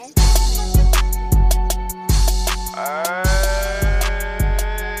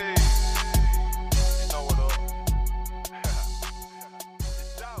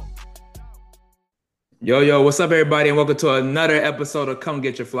Yo, what's up, everybody, and welcome to another episode of Come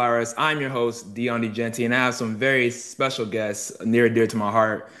Get Your Flowers. I'm your host, Dion DeGenti, and I have some very special guests near and dear to my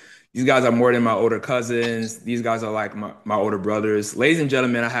heart. These guys are more than my older cousins. These guys are like my older brothers. Ladies and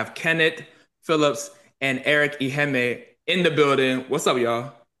gentlemen, I have Kenneth Phillips and Eric Iheme in the building. What's up,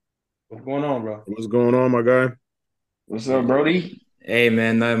 y'all? What's going on, bro? What's going on, my guy? What's up, Brody? Hey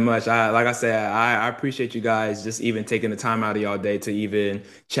man, nothing much. Like I said, I appreciate you guys just even taking the time out of y'all day to even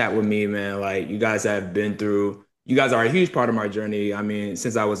chat with me, man. Like you guys have been through, you guys are a huge part of my journey. I mean,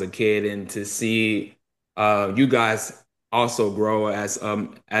 since I was a kid, and to see you guys also grow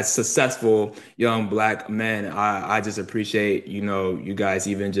as successful young black men, I just appreciate, you guys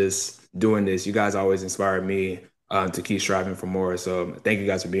even just doing this. You guys always inspire me to keep striving for more. So thank you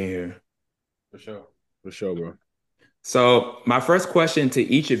guys for being here. For sure. For sure, bro. So my first question to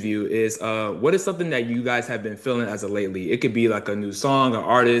each of you is, what is something that you guys have been feeling as of lately? It could be like a new song, an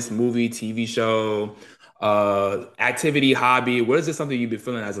artist, movie, TV show, activity, hobby. What is it something you've been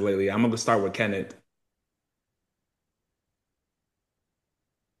feeling as of lately? I'm gonna start with Kenneth.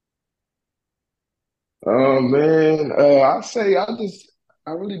 Man, I say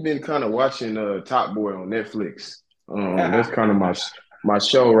I really been kind of watching Top Boy on Netflix. That's kind of my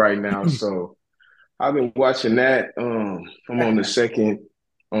show right now. So I've been watching that. I'm on the second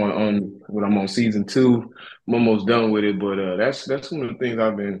on when I'm on season two. I'm almost done with it, but that's one of the things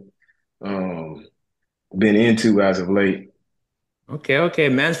I've um been into as of late. Okay,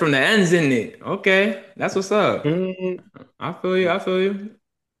 man's from the ends, isn't it? Okay, that's what's up. Mm, I feel you. I feel you.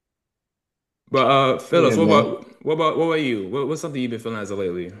 But Phyllis, Yeah, man. what about you? What's something you've been feeling as of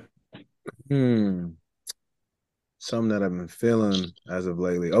lately? hmm. Something that I've been feeling as of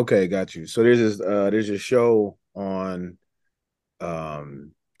lately. Okay, got you. So there's a show on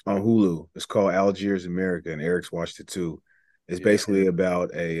Hulu. It's called Algiers America, and Eric's watched it too. It's Yeah. basically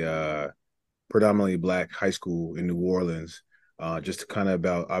about a predominantly black high school in New Orleans. Just kind of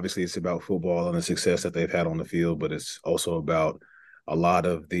about obviously it's about football and the success that they've had on the field, but it's also about a lot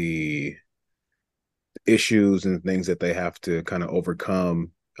of the issues and things that they have to kind of overcome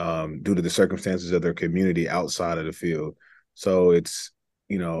due to the circumstances of their community outside of the field. So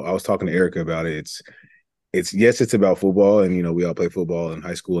I was talking to Erica about it. It's yes, it's about football, and we all play football in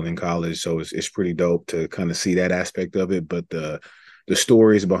high school and in college, so it's pretty dope to kind of see that aspect of it. But the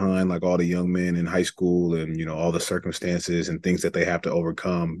stories behind like all the young men in high school and all the circumstances and things that they have to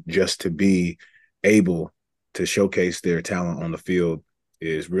overcome just to be able to showcase their talent on the field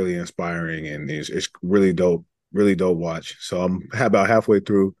is really inspiring and it's really dope watch. So I'm about halfway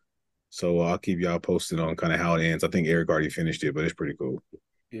through, so I'll keep y'all posted on kind of how it ends. I think Eric already finished it, but it's pretty cool.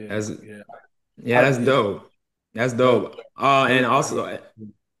 Yeah, That's yeah. yeah, that's Yeah, dope. That's dope. dope. And Everybody. also,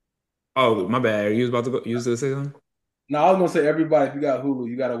 oh my bad. You was about to go. You was gonna say something? No, I was gonna say everybody. If you got Hulu,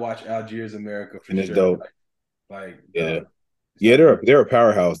 you got to watch Algiers America for And it's sure. dope. Yeah. Dog, it's Yeah, dope. they're a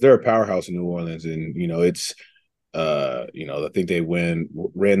powerhouse. They're a powerhouse in New Orleans, and it's I think they won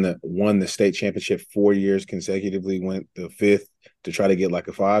the state championship 4 years consecutively, went the fifth to try to get like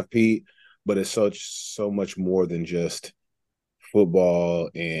a five-peat, but it's so much more than just football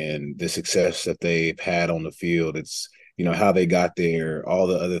and the success that they've had on the field. It's how they got there, all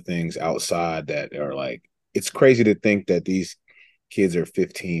the other things outside that are like it's crazy to think that these kids are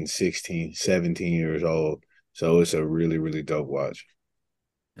 15, 16, 17 years old. So it's a really, really dope watch.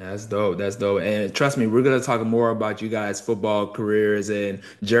 That's dope. That's dope. And trust me, we're gonna talk more about you guys' football careers and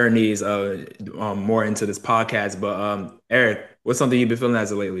journeys, more into this podcast. But Eric, what's something you've been feeling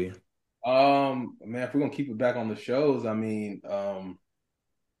as of lately? Man, if we're gonna keep it back on the shows, I mean,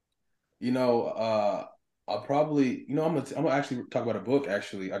 you know, I'll probably, I'm gonna actually talk about a book.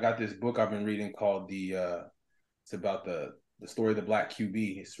 Actually, I got this book I've been reading called it's about the story of the Black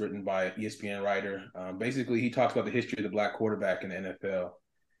QB. It's written by an ESPN writer. Basically, he talks about the history of the black quarterback in the NFL,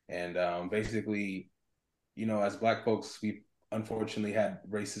 and basically, as black folks, we unfortunately had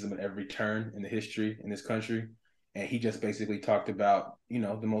racism at every turn in the history in this country. And he just basically talked about,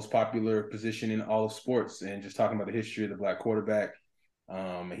 the most popular position in all of sports and just talking about the history of the black quarterback.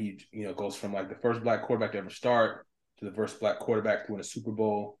 And he, goes from like the first black quarterback to ever start to the first black quarterback to win a Super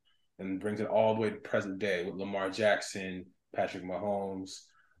Bowl and brings it all the way to present day with Lamar Jackson, Patrick Mahomes,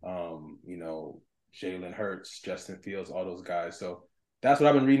 Jalen Hurts, Justin Fields, all those guys. So that's what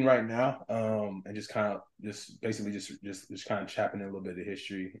I've been reading right now, and just kind of just basically just kind of chapping in a little bit of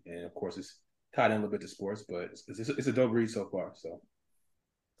history, and of course it's tied in a little bit to sports, but it's a dope read so far. So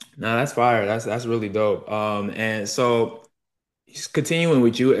No, that's fire. That's really dope. And so just continuing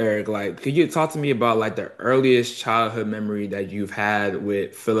with you, Eric, like, could you talk to me about like the earliest childhood memory that you've had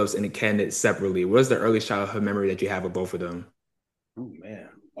with Phillips and Kenneth separately? What is the earliest childhood memory that you have with both of them? ooh, man,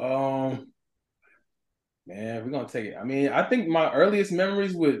 um, Man, we're gonna take it. I mean, I think my earliest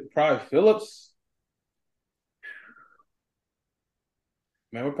memories with probably Phillips.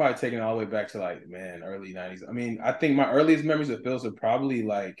 Man, we're probably taking it all the way back to like, man, early 90s. I mean, I think my earliest memories of Phillips are probably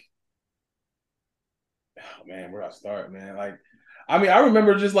like, oh man, where do I start, man? Like, I mean, I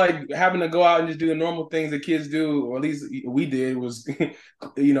remember just like having to go out and just do the normal things that kids do, or at least we did, was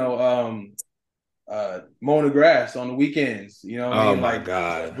you know, mowing the grass on the weekends. You know what I Oh mean? my Like it's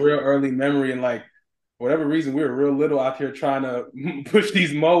a God. real early memory, and like for whatever reason, we were real little out here trying to push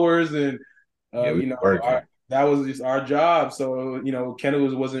these mowers, and Yeah, we you know, working. that was just our job. So you know,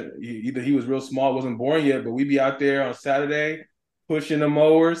 Kenneth wasn't either he was real small, wasn't born yet, but we'd be out there on Saturday pushing the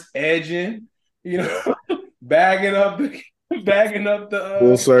mowers, edging, you Yeah. know, bagging up the bagging up the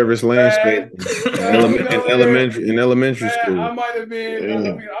Full service grass. landscaping in We element in over there. elementary Man, school. I might have been. I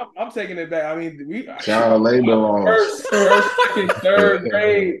Yeah. mean, I'm taking it back. I mean, we shoot Child labor laws. first, second, third Yeah.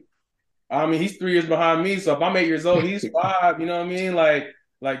 grade. I mean, he's 3 years behind me. So if I'm 8 years old, he's five. You know what I mean? Like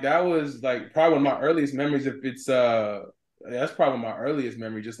that was like probably one of my earliest memories. If it's that's probably my earliest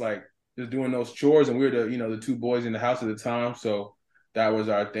memory. Just like just doing those chores, and we were the two boys in the house at the time. So that was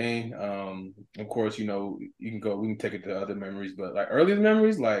our thing. Of course, you can go. We can take it to other memories, but like earliest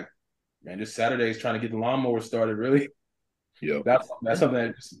memories, like man, just Saturdays trying to get the lawnmower started. Really, Yep. that's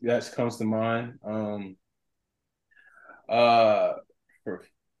something that comes to mind. Uh, for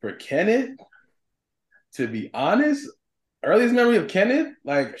for Kenneth, to be honest, earliest memory of Kenneth,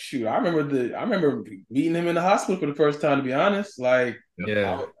 like shoot, I remember meeting him in the hospital for the first time. To be honest, like Yep.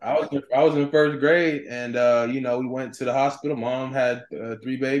 Yeah. I was in first grade, and we went to the hospital. Mom had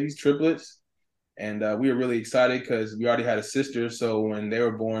three babies, triplets, and we were really excited because we already had a sister. So when they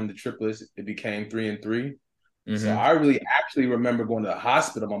were born, the triplets, it became three and three. So Hmm. I really actually remember going to the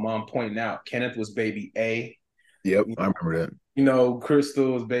hospital. My mom pointing out Kenneth was baby A. Yep. You I remember that.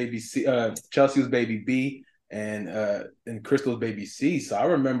 Crystal was baby C. Chelsea was baby B, and Crystal was baby C. So I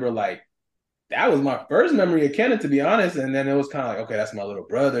remember like that was my first memory of Kenneth, to be honest. And then it was kind of like, okay, that's my little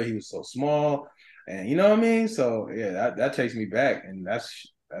brother. He was so small, and you know what I mean. So yeah, that takes me back, and that's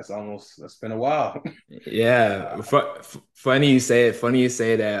been a while. Yeah, funny you say it. Funny you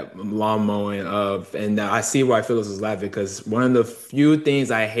say that lawn mowing of, and I see why Phyllis was laughing because one of the few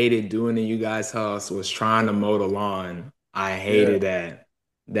things I hated doing in you guys' house was trying to mow the lawn. I Yeah, hated that.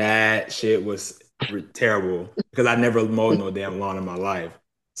 That shit was terrible because I never mowed no damn lawn in my life.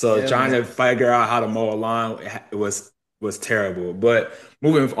 So yeah, trying man. to figure out how to mow a lawn was terrible. But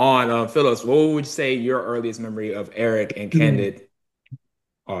moving on, Phyllis, what would you say your earliest memory of Eric and Candid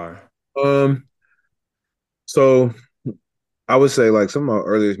are? Um, so I would say like some of my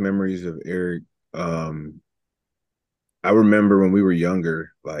earliest memories of Eric, um, I remember when we were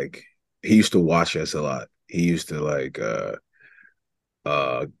younger, like he used to watch us a lot. He used to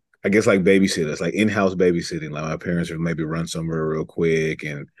uh I guess like babysit us, like in-house babysitting. Like my parents would maybe run somewhere real quick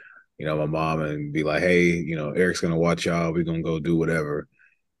and my mom and be like, hey, Eric's gonna watch y'all, we're gonna go do whatever.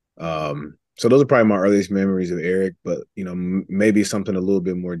 So those are probably my earliest memories of Eric, but maybe something a little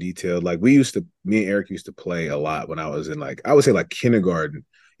bit more detailed. Like me and Eric used to play a lot when I was in like I would say like kindergarten.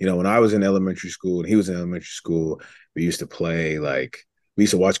 When I was in elementary school and he was in elementary school, we used to play like we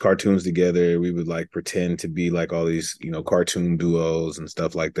used to watch cartoons together. We would like pretend to be like all these cartoon duos and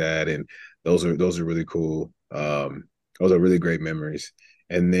stuff like that, and those are really cool. Those are really great memories.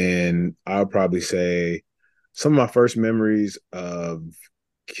 And then I'll probably say some of my first memories of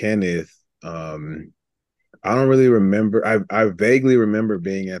Kenneth, I don't really remember. I vaguely remember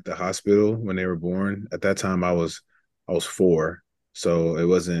being at the hospital when they were born. At that time, I was 4, so it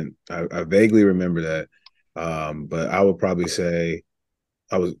wasn't. I vaguely remember that, but I would probably say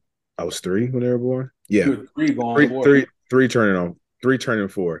I was I was 3 when they were born. Yeah, You were three going three, for it. three, three turning on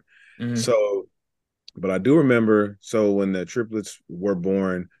 4. Mhm. So but I do remember, so when the triplets were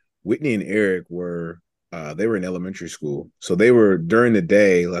born, Whitney and Eric were they were in elementary school. So they were during the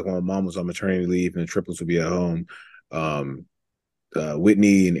day, like when my mom was on maternity leave and the triplets would be at home, um,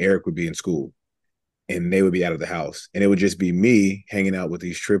 Whitney and Eric would be in school and they would be out of the house. And it would just be me hanging out with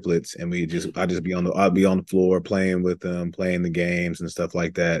these triplets and I'd just be I'd be on the floor playing with them, playing the games and stuff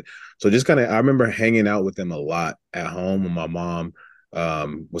like that. So just kind of I remember hanging out with them a lot at home when my mom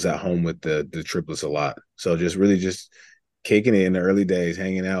was at home with the triplets a lot. So just really just kicking it in the early days,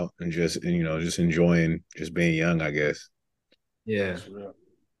 hanging out and just enjoying just being young, I guess. Yeah. That's real.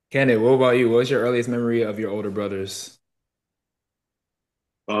 Kenneth, what about you? What's your earliest memory of your older brothers?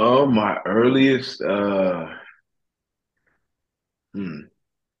 My earliest hmm.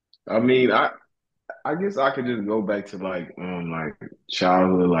 I mean, I guess I could just go back to like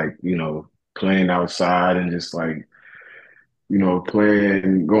childhood, like, playing outside and just like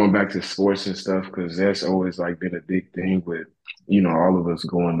playing, going back to sports and stuff, because that's always like been a big thing with, all of us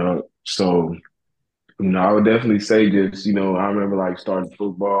growing up. So, I would definitely say just, I remember like starting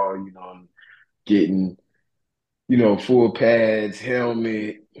football, getting, full pads,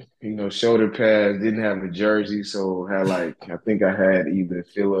 helmet, shoulder pads, didn't have a jersey. So had like, I think I had either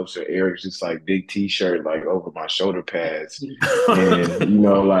Phillips or Eric's just like big t-shirt like over my shoulder pads. And,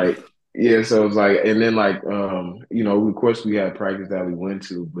 like, yeah, so it was like, and then like, of course we had practice that we went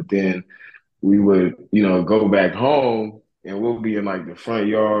to, but then we would, go back home and we'll be in like the front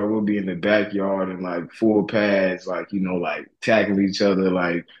yard, we'll be in the backyard and like full pads, like, like tackling each other,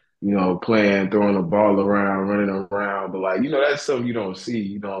 like, playing, throwing the ball around, running around. But like, that's something you don't see.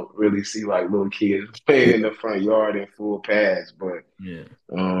 You don't really see like little kids playing in the front yard in full pads. But Yeah.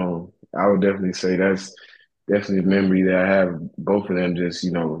 I would definitely say that's definitely a memory that I have. Both of them, just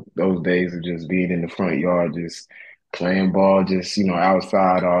those days of just being in the front yard, just playing ball, just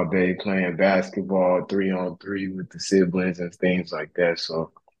outside all day, playing basketball, 3-on-3 with the siblings and things like that.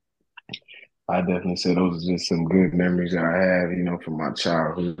 So I definitely say those are just some good memories that I have, from my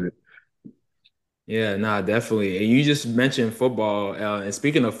childhood. Yeah, nah, definitely. And you just mentioned football. And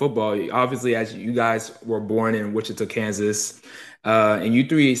speaking of football, obviously, as you guys were born in Wichita, Kansas, and you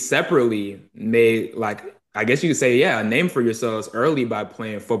three separately made, like, I guess you could say, yeah, a name for yourselves early by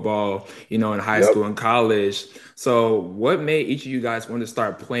playing football, in high Yep. school and college. So, what made each of you guys want to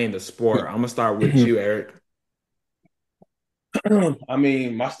start playing the sport? I'm gonna start with you, Eric. I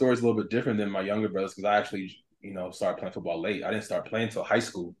mean, my story is a little bit different than my younger brothers because I actually, started playing football late. I didn't start playing until high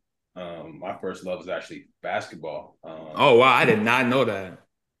school. My first love was actually basketball. Oh, wow, I did not know that.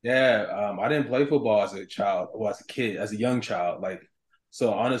 Yeah, I didn't play football as a child, well, as a kid, as a young child. Like,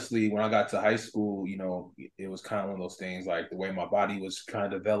 so honestly, when I got to high school, it was kind of one of those things, like the way my body was kind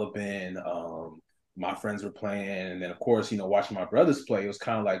of developing. My friends were playing, and then of course, watching my brothers play, it was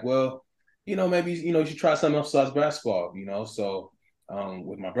kind of like, well, maybe you should try something else besides basketball. So,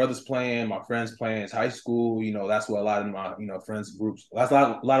 with my brothers playing, my friends playing, it's high school. That's what a lot of my friends groups. That's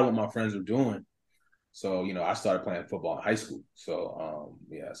a lot of what my friends were doing. So, I started playing football in high school. So,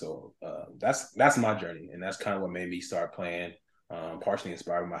 yeah, so that's my journey, and that's kind of what made me start playing. Partially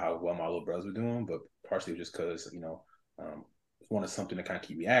inspired by how well my little brothers were doing, but partially just because wanted something to kind of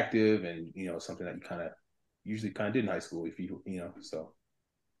keep me active, and something that you kind of usually kind of did in high school if so.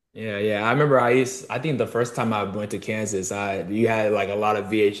 Yeah, yeah. I remember I think the first time I went to Kansas, you had like a lot of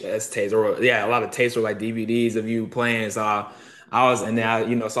VHS tapes or yeah, a lot of tapes or like DVDs of you playing. So I was and then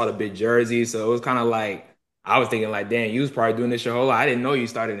I, saw the big jersey. So it was kind of like I was thinking like, damn, you was probably doing this your whole life. I didn't know you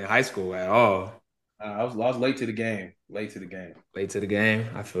started in high school at all. I was late to the game, late to the game. Late to the game.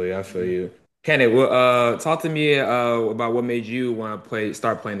 I feel you, I feel Mhm. you. Kenny, well, talk to me about what made you want to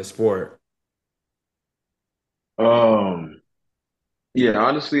start playing the sport. Um, yeah,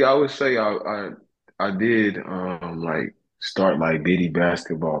 honestly, I would say I did like start like bitty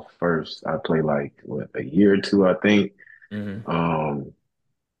basketball first. I played like what a year or two, I think. Hmm. Um,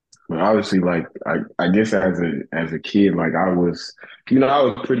 but obviously, like I guess as a kid, like I was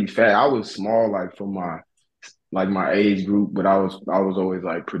pretty fat. I was small, like for my age group, but I was always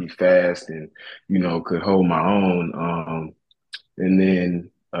like pretty fast and could hold my own. And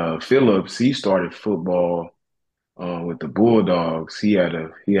then Phillips, he started football with the Bulldogs. He had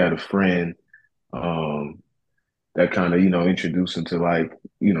a friend um, that kind of introduced him to like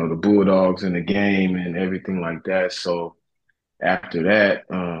the Bulldogs in the game and everything like that. So after that,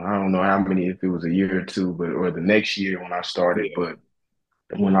 I don't know how many, if it was a year or two, but or the next year when I started, Yeah.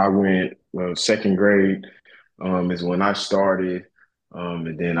 but when I went second grade, is when I started,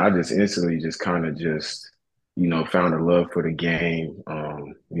 and then I just instantly just kind of just found a love for the game.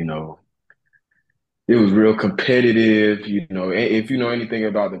 It was real competitive. If you know anything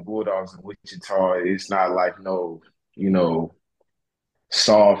about the Bulldogs in Wichita, it's not like no, you know,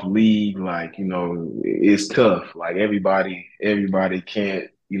 soft league. Like, it's tough. Like everybody can't,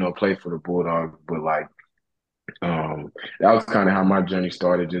 play for the Bulldogs, but like, that was kind of how my journey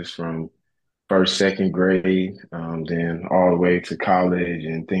started, just from first, second grade, then all the way to college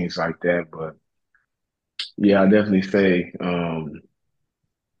and things like that. But yeah, I definitely say,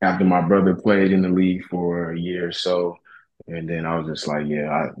 after my brother played in the league for a year or so, and then I was just like,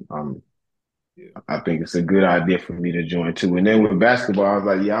 yeah, I think it's a good idea for me to join too. And then with basketball, I was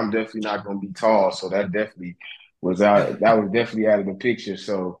like, yeah, I'm definitely not going to be tall, so that definitely was out. That was definitely out of the picture.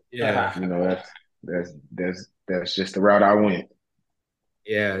 So Yeah. that's just the route I went.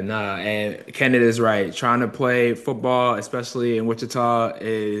 Yeah, nah, and Kenneth is right. Trying to play football, especially in Wichita,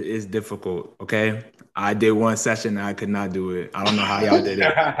 is difficult. Okay, I did one session and I could not do it. I don't know how y'all did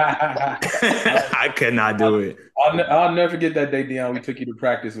it. I could not do it. I'll never forget that day, Dion. We took you to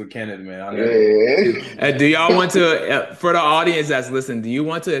practice with Kenneth, man. I'll never. Do y'all want to, for the audience that's listening, do you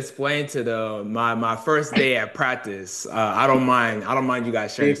want to explain to my first day at practice? I don't mind. I don't mind you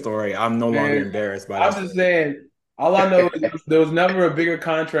guys sharing the story. I'm no longer Man, embarrassed by that I'm just story. saying. All I know is there was never a bigger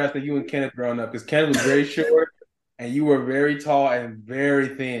contrast than you and Kenneth growing up because Kenneth was very short and you were very tall and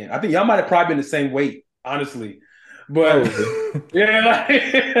very thin. I think y'all might have probably been the same weight, honestly. But Probably. yeah,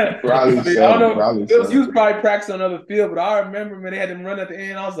 like, Probably I mean, I don't so. know. Probably You so. was probably practicing on another field, but I remember when they had them run at the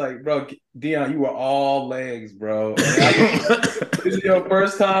end. I was like, bro, Dion, you were all legs, bro. And this is your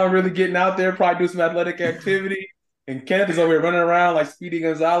first time really getting out there, probably do some athletic activity. And Kenneth is over here running around like Speedy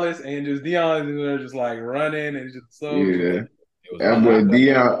Gonzalez, and just Dion is there just like running and just so Yeah. it was That fun. boy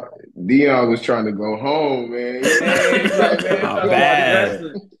Dion was trying to go home, man. He was And he's like, man, How trying to go watch bad.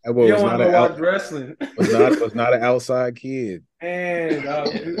 wrestling. That boy Dion was want not to an go out watch wrestling. was not an outside kid. And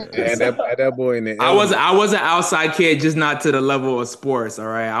Had that boy in the I element. I was an outside kid, just not to the level of sports. All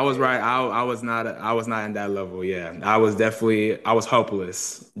right, I was right. I was not I was not in that level. Yeah, I was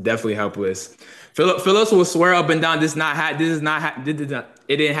helpless, definitely helpless. Phillips will swear up and down this is not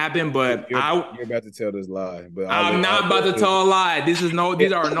it didn't happen. But You're about to tell this lie, but I'm I'll not about let to tell a lie. These are no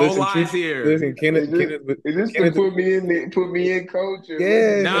listen, lies here. listen, Is this to Kenneth, put me in, coach, or what is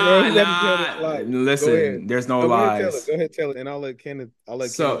yeah, this? bro, Nah, he about to tell this nah. lie. Go ahead. Listen, there's no No, lies. go ahead, tell it, and I'll let Kenneth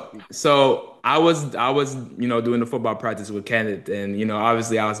speak. So I was doing the football practice with Kenneth, and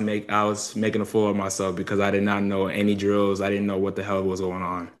obviously I was making a fool of myself because I did not know any drills. I didn't know what the hell was going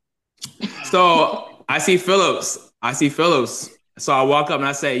on. So I see Phillips. I see Phillips. So I walk up and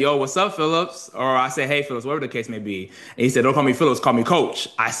I say, "Yo, what's up, Phillips?" Or I say, "Hey, Phillips," whatever the case may be. And he said, "Don't call me Phillips, call me Coach."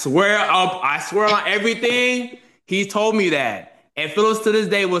 I swear on everything, he told me that. And Phillips to this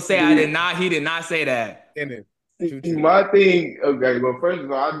day will say, "I did See, not." He did not say that. Kenneth, choo see, choo. my thing. Okay, well, first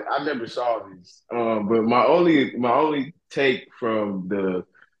of all, I never saw this. But my only take from the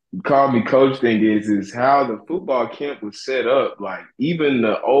call me coach thing is how the football camp was set up. Like even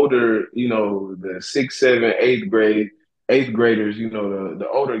the older, the sixth, seventh, eighth graders, the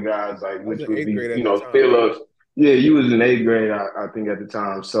older guys, like I was which in would eighth be, grade at that time. Phillips. Yeah, you was in eighth grade, I think at the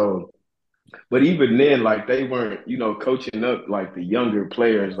time. So, but even then, like they weren't, coaching up like the younger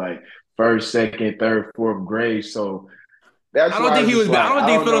players, like first, second, third, fourth grade. So that's why it's just I like don't I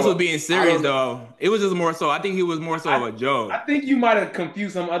think don't Phillips was know. being I serious don't know. though. It was just more so. I think he was more so I, of a joke. I think you might have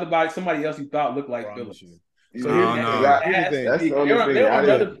confused somebody else you thought looked like Promise you. Phillips. So I here's don't the Because thing. know. I Here's the It has to thing. that's the be. only They thing were I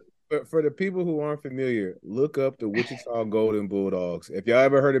rather. didn't. For the people who aren't familiar, look up the Wichita Golden Bulldogs. If y'all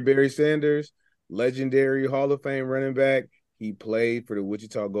ever heard of Barry Sanders, legendary Hall of Fame running back, he played for the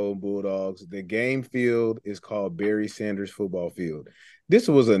Wichita Golden Bulldogs. The game field is called Barry Sanders Football Field. This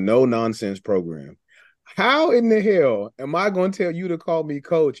was a no nonsense program. How in the hell am I going to tell you to call me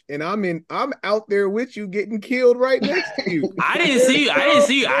coach and I'm out there with you getting killed right next to you?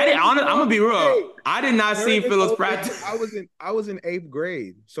 I'm gonna be real. Hey, I did not see during this Phillips whole thing, practice. I was in eighth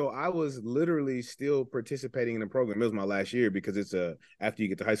grade, so I was literally still participating in the program. It was my last year because it's after you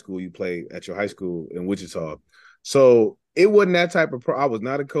get to high school, you play at your high school in Wichita. So it wasn't that type of I was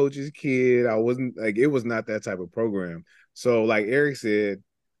not a coach's kid. I wasn't like it was not that type of program. So like Eric said,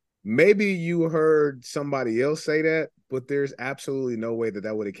 maybe you heard somebody else say that, but there's absolutely no way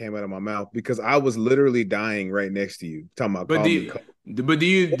that would have came out of my mouth because I was literally dying right next to you, talking about But call do me you, coach. but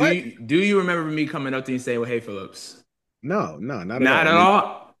What? do you remember me coming up to you and saying, "Well, hey, Phillips"? No, no, not at Not all. at And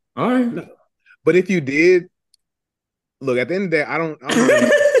all. All right. no. But if you did, look at the end of the day, I don't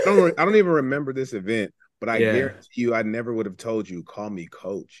even I don't even remember this event, but I Yeah. guarantee you I never would have told you call me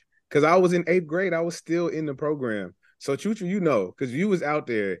coach because I was in eighth grade. I was still in the program. So Chuchu, because you was out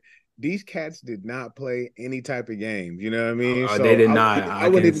there. These cats did not play any type of games. You know what I mean? They So did not. I I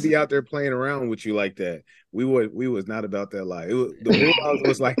wouldn't can. even be out there playing around with you like that. We was not about that life. The Bulldogs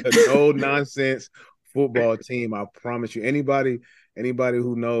was like a no nonsense football team. I promise you. Anybody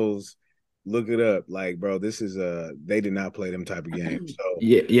who knows, look it up. Like, bro, this is they did not play them type of games. So,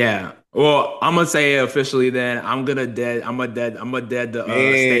 Yeah, yeah. Well, I'm gonna say it officially then. I'm a dead the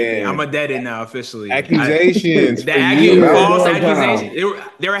statement. I'm man, a dead it now officially. accusations for About years, False damn accusations. time.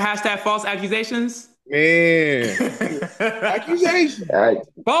 There were hashtag false accusations. man, accusations.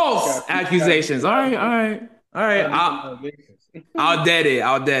 False accusations. All right, all right, all right. Allegations. I'll dead it.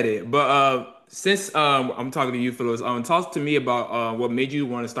 I'll dead it. But since I'm talking to you, Phyllis, talk to me about what made you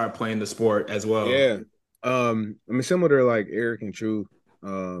want to start playing the sport as well. Yeah. I mean, similar to like Eric and True,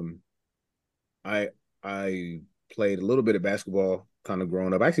 um, I I played a little bit of basketball kind of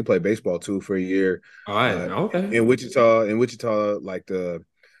growing up. I actually played baseball too for a year. All right. Uh, Okay. in Wichita, like the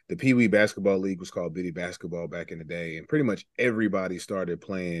the Pee Wee basketball league was called Biddy basketball back in the day, and pretty much everybody started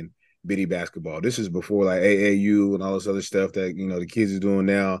playing Biddy basketball. This is before like AAU and all this other stuff that the kids are doing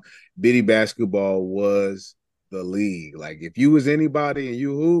now. Biddy basketball was the league. Like if you was anybody and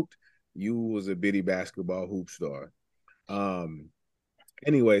you hooped, you was a Biddy basketball hoop star. Um,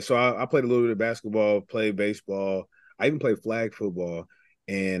 anyway, so I played a little bit of basketball, played baseball. I even played flag football.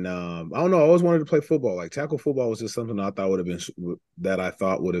 And I don't know, I always wanted to play football. Like tackle football was just something I thought would have been that I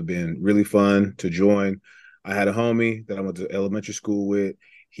thought would have been really fun to join. I had a homie that I went to elementary school with.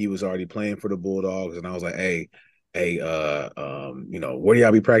 He was already playing for the Bulldogs, and I was like, hey, where do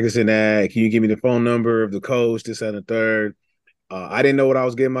y'all be practicing at? Can you give me the phone number of the coach, this and the third? I didn't know what I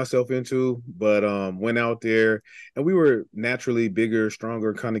was getting myself into, but went out there, and we were naturally bigger,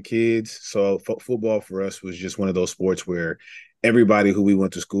 stronger kind of kids. So football for us was just one of those sports where everybody who we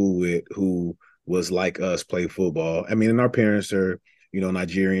went to school with who was like us played football. I mean, and our parents are,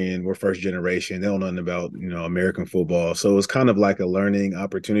 Nigerian. We're first generation. They don't know nothing about, American football. So it was kind of like a learning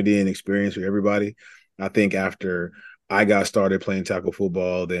opportunity and experience for everybody. I think after I got started playing tackle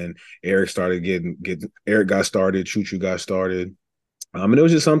football, then Eric started Eric got started, Choo Choo got started. And it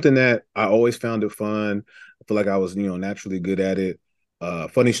was just something that I always found it fun. I feel like I was, naturally good at it.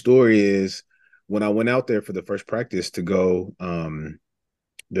 Funny story is when I went out there for the first practice to go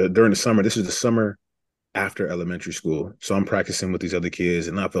during the summer, this is the summer after elementary school. So I'm practicing with these other kids,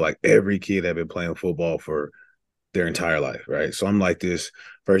 and I feel like every kid had been playing football for their entire life, right? So I'm like this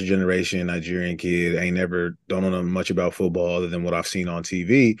first generation Nigerian kid. I ain't never don't know much about football other than what I've seen on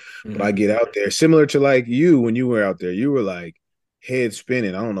TV. But I Mhm. get out there, similar to like you when you were out there, you were like head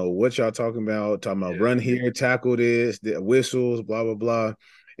spinning. I don't know what y'all talking about Yeah. run here, tackle this, the whistles, blah, blah, blah.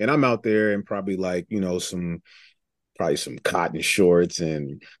 And I'm out there and probably like, probably some cotton shorts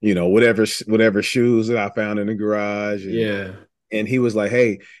and whatever shoes that I found in the garage. Yeah. And he was like,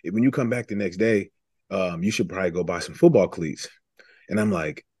 hey, when you come back the next day, you should probably go buy some football cleats. And I'm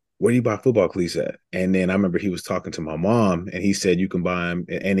like, where do you buy football cleats at? And then I remember he was talking to my mom, and he said you can buy them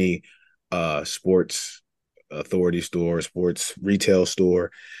at any sports authority store, sports retail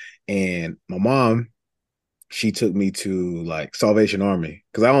store. And my mom, she took me to like Salvation Army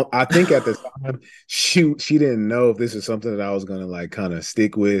because I think at the time she didn't know if this is something that I was gonna like kind of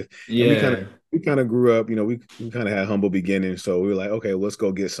stick with. And Yeah. we kind of grew up, we kind of had humble beginnings. So we were like, okay, let's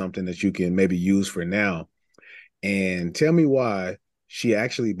go get something that you can maybe use for now. And tell me why she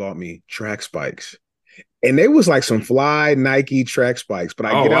actually bought me track spikes. And they was like some fly Nike track spikes. But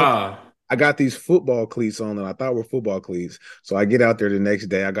Oh wow. I got these football cleats on that I thought were football cleats. So I get out there the next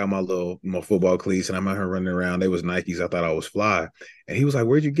day. I got my football cleats, and I'm out here running around. They was Nikes. I thought I was fly. And he was like,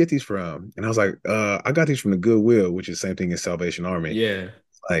 "Where'd you get these from?" And I was like, I got these from the Goodwill, which is the same thing as Salvation Army. Yeah.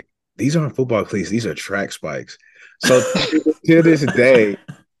 Like, these aren't football cleats, these are track spikes. So to this day,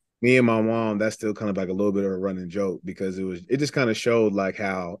 me and my mom, that's still kind of like a little bit of a running joke because it just kind of showed like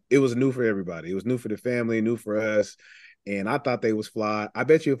how it was new for everybody. It was new for the family, new for us. And I thought they was fly. I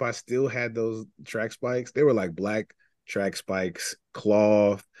bet you if I still had those track spikes, they were like black track spikes,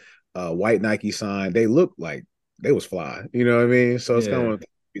 cloth, white Nike sign. They looked like they was fly. You know what I mean? So it's kind Yeah. of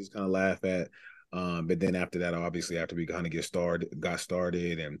we just kind of laugh at. But then after that, obviously after we kind of got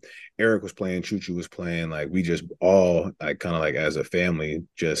started, and Eric was playing, Choo Choo was playing, like we just all like kind of like as a family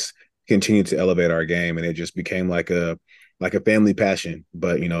just continued to elevate our game, and it just became like a family passion.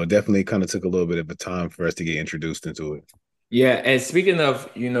 But it definitely kind of took a little bit of a time for us to get introduced into it. Yeah. And speaking of,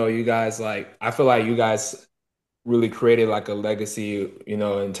 you guys like I feel like you guys really created like a legacy,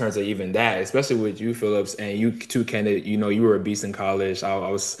 in terms of even that, especially with you, Phillips, and you too, Kenneth. You were a beast in college.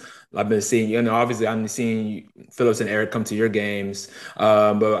 I've been seeing, obviously I'm seeing Phillips and Eric come to your games.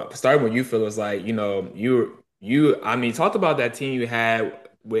 But starting with you, Phillips, like, I mean, talked about that team you had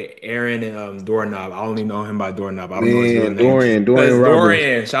with Aaron and Doorknob. I only know him by Doorknob. I don't know his real Man, name. Dorian Because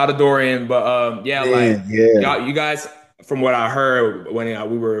Roberts, Shout out to Dorian. But yeah, like man, yeah, you guys, from what I heard when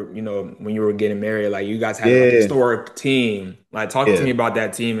we were, when you were getting married, like you guys had like a yeah, historic team. Like, talk to yeah. me about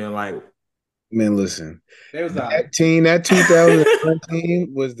that team and like, Man, listen, They was all right. that team, that 2001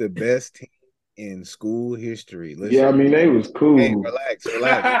 team was the best team in school history. Yeah, I Listen, mean they was hey, cool. relax,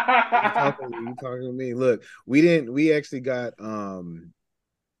 relax. You talking to me. Look, we actually got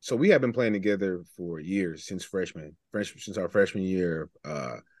so we have been playing together for years since since our freshman year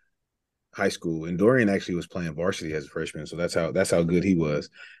high school. And Dorian actually was playing varsity as a freshman, so that's how good he was.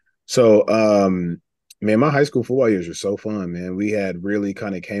 So man, my high school football years were so fun, man. We had really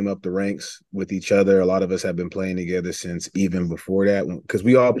kind of came up the ranks with each other. A lot of us have been playing together since even before that, because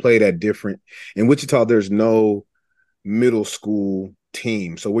we all played at different in Wichita, there's no middle school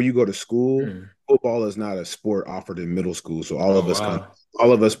team. So where you go to school, hmm. football is not a sport offered in middle school. So all Oh of us kind of wow.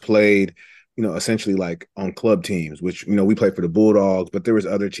 all of us played, essentially like on club teams, which, we played for the Bulldogs, but there was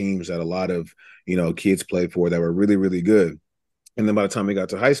other teams that a lot of, kids played for that were really, really good. And then by the time we got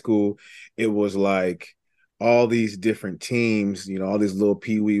to high school, it was like all these different teams, all these little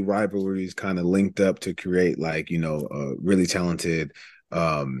pee-wee rivalries kind of linked up to create like, really talented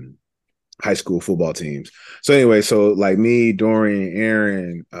high school football teams. So anyway, so like me, Dorian,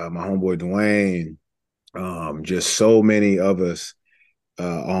 Aaron, my homeboy Dwayne, just so many of us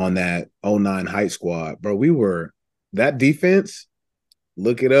on that '09 Height squad, bro. We were that defense.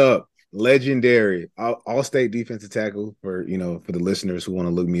 Look it up. Legendary, all state defensive tackle for the listeners who want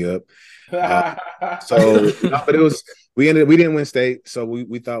to look me up. Uh, so, but it was we didn't win state, so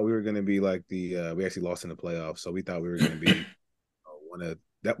we thought we were going to be like we actually lost in the playoffs, so we thought we were going to be one of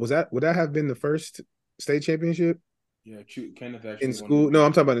that would that have been the first state championship Yeah, Kenneth in actually won school? No,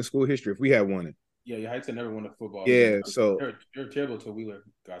 I'm talking about in school history. If we had won it, Yeah, your Heights had never won a football. yeah. So They're terrible until Wheeler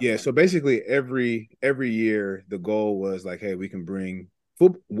got yeah, them. so basically every year the goal was like, hey, we can bring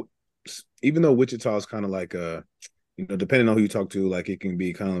football. Even though Wichita is kind of like depending on who you talk to, like it can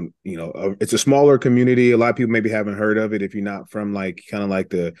be kind of it's a smaller community. A lot of people maybe haven't heard of it if you're not from like kind of like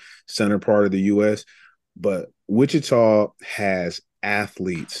the center part of the U.S. But Wichita has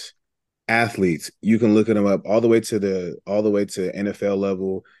athletes. You can look at them up all the way to NFL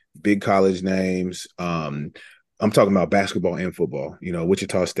level, big college names. I'm talking about basketball and football.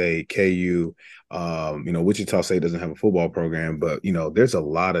 Wichita State, KU. Wichita State doesn't have a football program, but there's a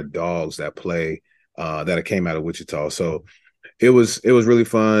lot of dogs that play that came out of Wichita. So it was really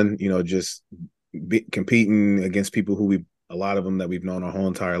fun. Just competing against people who a lot of them that we've known our whole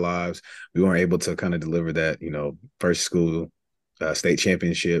entire lives. We weren't able to kind of deliver that first school state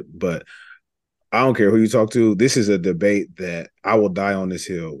championship, but I don't care who you talk to. This is a debate that I will die on this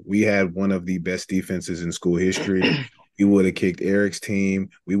hill. We had one of the best defenses in school history. We would have kicked Eric's team.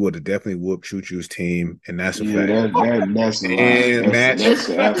 We would have definitely whooped Choo Choo's team, and that's a Yeah, fact. that's a lie. And match,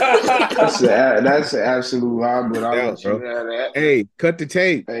 That's an absolute lie. But I'll out, let you bro. have that. Hey, cut the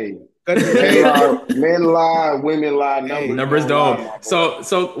tape. Hey, Cut the men tape. lie, men lie, women lie, Hey, numbers Numbers don't lie, don't. my boy.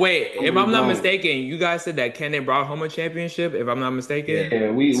 So wait, if Numbers I'm not don't. mistaken, you guys said that Kenneth brought home a championship, if I'm not yeah. mistaken. Yeah,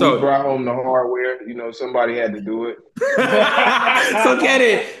 we So brought home the hardware. Somebody had to do it. so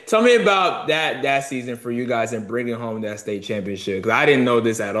Kenneth, tell me about that season for you guys and bringing home that state championship. Because I didn't know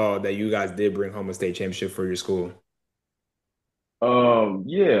this at all that you guys did bring home a state championship for your school.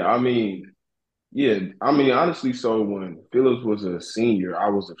 Yeah, honestly, so when Phillips was a senior, I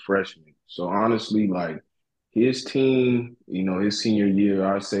was a freshman. So honestly, like his team, his senior year,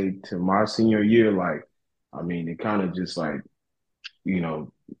 I say to my senior year, like, it kind of just like, you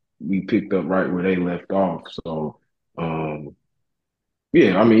know, we picked up right where they left off. So, um,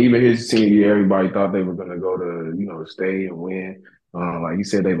 yeah, even his senior year, everybody thought they were gonna go to, stay and win. Like you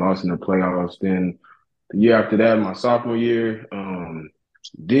said, they lost in the playoffs. Then the year after that, my sophomore year,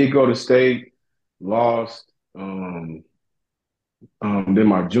 did go to state, lost. Then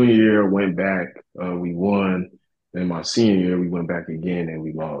my junior year went back, we won. Then my senior year we went back again and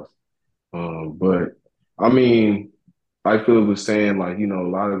we lost. But I mean, like Philip was saying, like a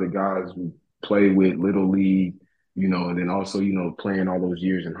lot of the guys we played with little league, and then also playing all those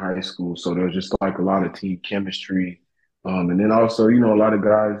years in high school. So there's just like a lot of team chemistry, and then also a lot of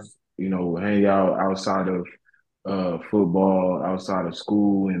guys hang out outside of football, outside of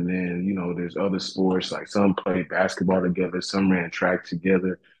school, and then there's other sports like some play basketball together, some ran track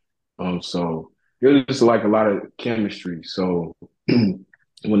together. So it was just like a lot of chemistry. So when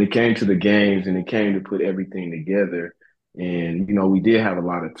it came to the games and it came to put everything together, and we did have a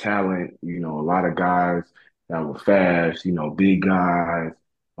lot of talent, a lot of guys that were fast, big guys.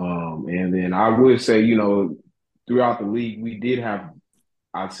 And then I would say, throughout the league, we did have,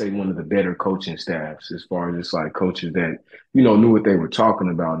 I'd say, one of the better coaching staffs as far as just like coaches that, knew what they were talking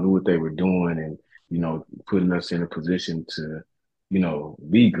about, knew what they were doing, and, putting us in a position to,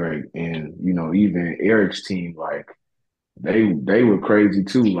 be great. And, even Eric's team, like they were crazy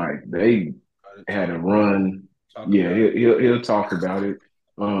too. Like they had a run. Talk Yeah, about he'll talk about it.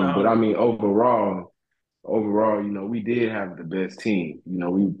 But it. overall, we did have the best team.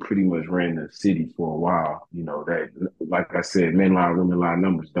 We pretty much ran the city for a while. That, like I said, men lie, women lie,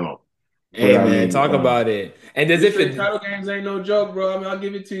 numbers don't. But Hey man, talk about it. And does Three it straight fit? title games ain't no joke, bro. I'll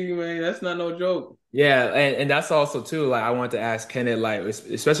give it to you, man. That's not no joke. Yeah, and that's also too, like I wanted to ask Kenneth, like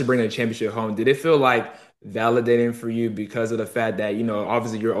especially bringing a championship home, did it feel like validating for you because of the fact that,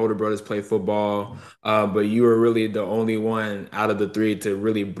 obviously your older brothers play football, but you were really the only one out of the three to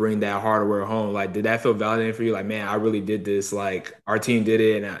really bring that hardware home. Like, did that feel validating for you? Like, man, I really did this. Like, our team did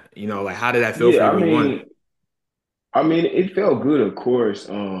it, and like, how did that feel for yeah, you when you won? I mean, it felt good, of course.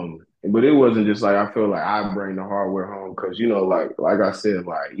 But it wasn't just like I feel like I bring the hardware home because like I said,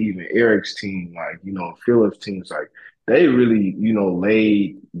 like even Eric's team, like Phillips teams, like they really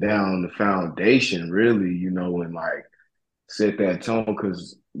laid down the foundation, really, and like set that tone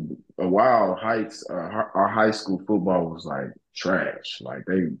because a while Heights, our high school football was like trash, like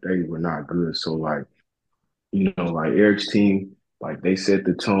they were not good. So like like Eric's team, like they set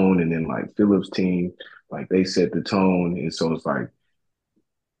the tone, and then like Phillips' team, like they set the tone, and so it's like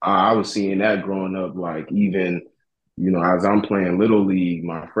I was seeing that growing up, like even as I'm playing little league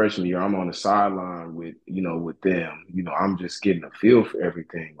my freshman year, I'm on the sideline with them. I'm just getting a feel for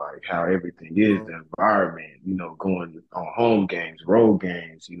everything, like how everything is, the environment. Going on home games, road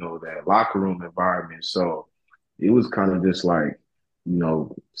games. That locker room environment. So it was kind of just like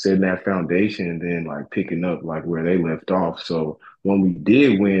setting that foundation and then like picking up like where they left off. So when we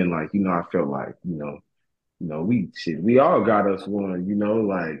did win, like I felt like we all got us one,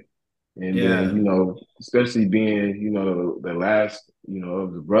 like, and then Yeah. especially being the last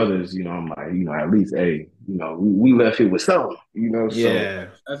of the brothers, I'm like at least we left it with something, so Yeah.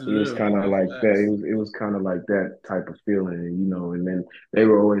 That's it was real. kind of That's like that. facts. It was kind of like that type of feeling, and then they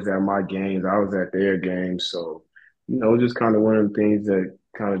were always at my games, I was at their games, so just kind of one of the things that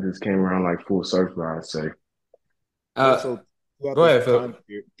kind of just came around like full circle, I'd say. And also Go ahead, Phil.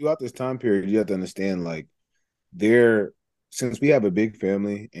 throughout this time period, you have to understand like there since we have a big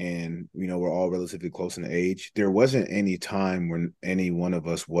family and we're all relatively close in age, there wasn't any time when any one of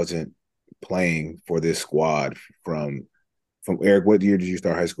us wasn't playing for this squad from Eric. What year did you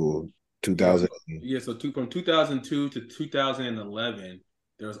start high school? Yeah, 2000. so from 2002 to 2011,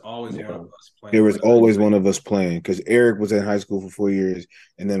 there was always one of Yeah. us There playing for was the high always school. one of us playing because Eric was in high school for 4 years,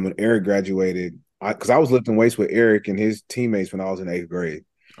 and then when Eric graduated, because I was lifting weights with Eric and his teammates when I was in eighth grade.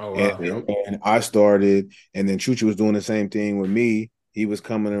 Oh And, wow. Yep. and I started, and then Chuchi was doing the same thing with me. He was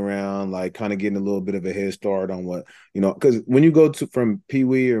coming around, like kind of getting a little bit of a head start on what, because when you go to from Pee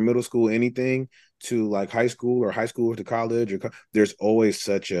Wee or middle school, anything to like high school to college, there's always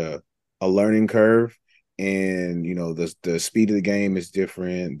such a learning curve. And the speed of the game is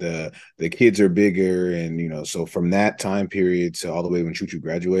different. The kids are bigger, and so from that time period to all the way when Chuchu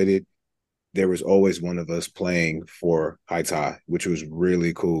graduated, there was always one of us playing for High Tie, which was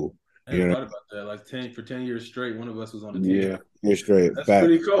really cool. I You never know, thought about that. Like 10 straight, one of us was on the team. Yeah. you're straight That's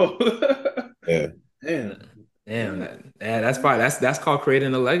pretty back. cool. Yeah. Damn. Damn, Yeah. that's fine. That's called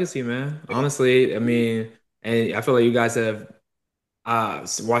creating a legacy, man. Honestly, I mean, and I feel like you guys have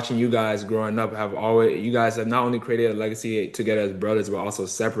watching you guys growing up have always you guys have not only created a legacy together as brothers, but also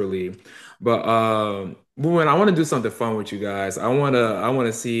separately. But when I want to do something fun with you guys, I want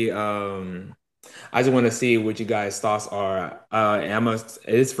to see I just want to see what you guys' thoughts are. And it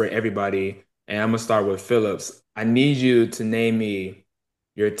is for everybody, and I'm gonna start with Phillips. I need you to name me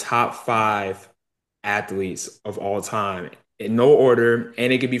your top five athletes of all time in no order,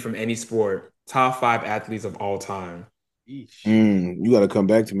 and it could be from any sport. Top five athletes of all time. Eesh. You got to come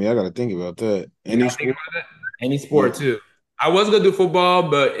back to me. I got to think about that. You Any gotta think sport? about it. Any Yeah. sport too. I was gonna do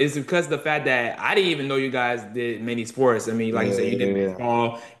football, but it's because of the fact that I didn't even know you guys did many sports. I mean, like you Yeah. said, you did Yeah.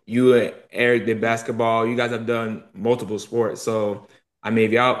 baseball, you and Eric did basketball. You guys have done multiple sports. So, I mean,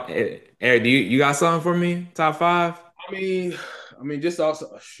 if y'all, Eric, do you got something for me? Top five? I mean, just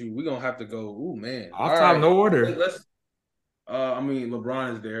also shoot, we're gonna have to go. Ooh man. All Off top, right. no order. Let's I mean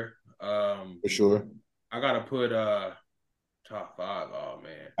LeBron is there. For sure. I gotta put top five. Oh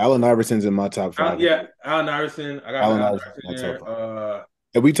man. Allen Iverson's in my top five. Yeah, Allen Iverson. I got Allen Allen Iverson's Iverson in my top there. five.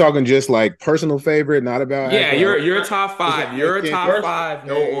 Are we talking just like personal favorite, not about Yeah, actual? your top Just like five. hey, Your kid, top First, five,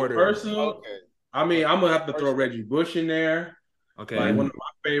 no hey, order. personal. okay. I mean, I'm gonna have to throw Personal. Reggie Bush in there. Like Okay. one of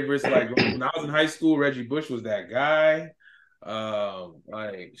my favorites. Like when I was in high school, Reggie Bush was that guy.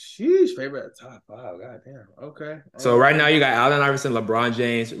 Like sheesh, favorite top five. God damn. Okay. So right now you got Allen Iverson, LeBron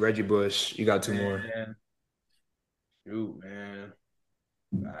James, Reggie Bush. You got two more. Man, shoot, man.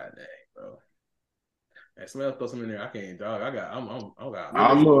 God dang, bro. And somebody else throw something in there. I can't, dog. I got. Willis,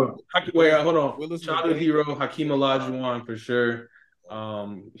 I'm a Wait, Willis, hold on. Willis Childhood McGahee. hero Hakeem Olajuwon for sure.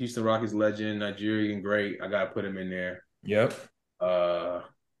 Houston Rockets legend, Nigerian great. I gotta put him in there. Yep. Uh,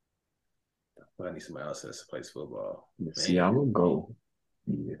 I need somebody else that plays football. let's Man, see, I'm gonna go.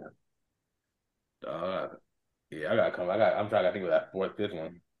 Yeah. dog. Yeah, I gotta come. I'm trying to think of that fourth, fifth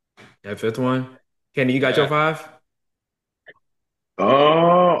one. That fifth one. Kenny, you got your Yeah. five?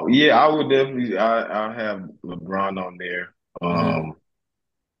 Oh, yeah, I would definitely I have LeBron on there. Hmm.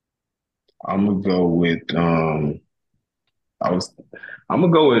 I'm gonna go with I was I'm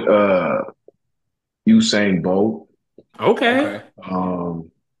gonna go with Usain Bolt. Okay. Okay.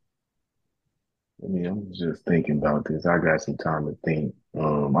 Um I mean, I'm just thinking about this. I got some time to think.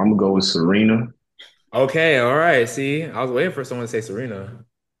 I'm gonna go with Serena. Okay, all right. See, I was waiting for someone to say Serena.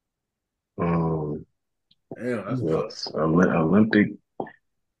 Um, Damn, that's who tough. else? Olympic.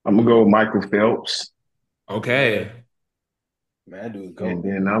 I'm gonna go with Michael Phelps, Yeah, Okay. man, that dude and goat.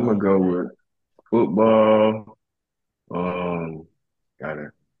 then I'm gonna go with football. Um,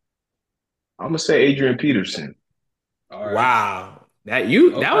 gotta. I'm gonna say Adrian Peterson. All right. Wow. That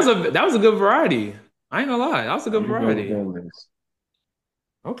was Okay. a good variety. I ain't gonna lie. That was a I'm good gonna go with variety. that list.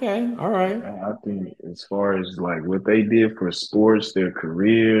 Okay, all right. I think as far as like what they did for sports, their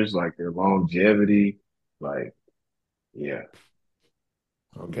careers, like their longevity, like yeah,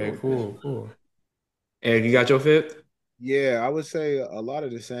 I'm Okay, going with that. cool, cool. Eric, you got your fifth? Yeah, I would say a lot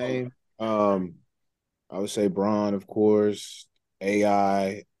of the same. I would say Braun, of course,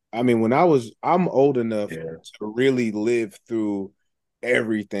 AI. I mean, I'm old enough Yeah, to really live through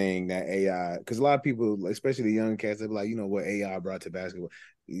everything that AI, because a lot of people, especially the young cats, they're like, you know what AI brought to basketball.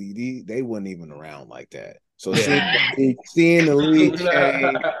 They weren't even around like that. So Yeah. seeing the league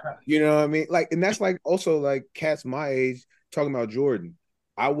change, you know what I mean? Like, and that's like also like cats my age talking about Jordan.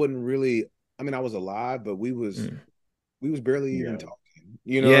 I wouldn't really, I mean, I was alive, but Mm. we was barely even yeah. talking.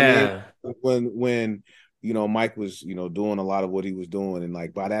 You know what I mean? Yeah. When Mike was doing a lot of what he was doing, and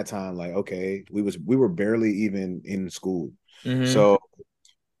like by that time, like okay, we were barely even in school. Mm-hmm. So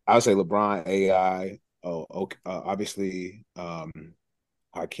I would say LeBron, AI, oh, okay, obviously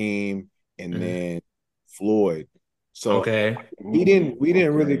Hakeem, and Hmm. then Floyd. So Okay. we didn't really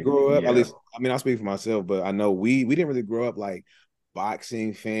Okay, grow up. At yeah. least I mean, I'll speak for myself, but I know we didn't really grow up like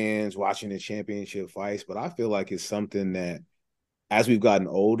boxing fans watching the championship fights. But I feel like it's something that as we've gotten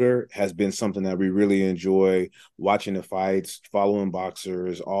older has been something that we really enjoy watching the fights, following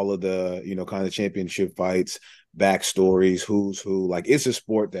boxers, all of the, kind of championship fights, backstories, who's who. Like it's a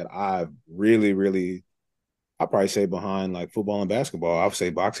sport that I've really, really I'd probably say behind like football and basketball. I would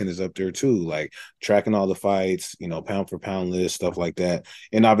say boxing is up there too, like tracking all the fights, pound for pound list, stuff like that.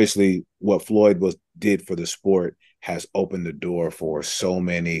 And obviously what Floyd was did for the sport has opened the door for so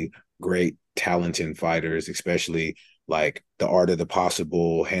many great talented fighters, especially like the art of the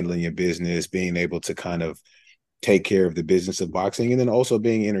possible, handling your business, being able to kind of take care of the business of boxing, and then also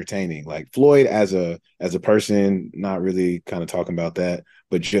being entertaining. Like Floyd as a person, not really kind of talking about that,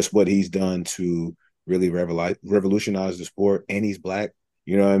 but just what he's done to really revolutionize the sport, and he's black.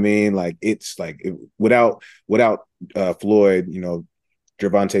 You know what I mean? Like it's like without Floyd,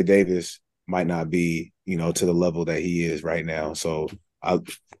 Gervonta Davis might not be to the level that he is right now. So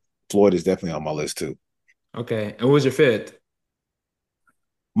Floyd is definitely on my list too. Okay. And what was your fifth?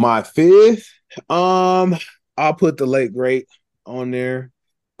 My fifth, I'll put the late great on there,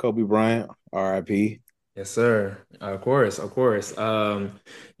 Kobe Bryant, R.I.P. Yes, sir. Of course, of course.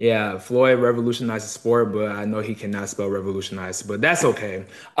 Yeah, Floyd revolutionized the sport, but I know he cannot spell revolutionize, but that's okay.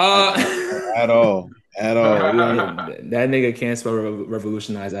 At, Uh, at all, at all. that nigga can't spell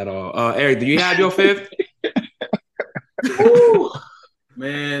revolutionize at all. Eric, do you have your fifth? Woo!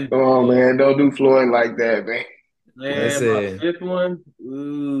 Man, Oh man, don't do Floyd like that, man. my Listen. fifth one.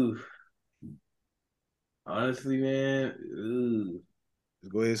 Ooh, honestly, man. Ooh.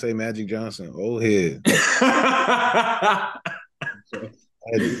 Go ahead and say Magic Johnson. Old head. That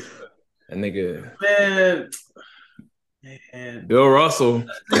Magic. nigga, Man, man. Bill Russell.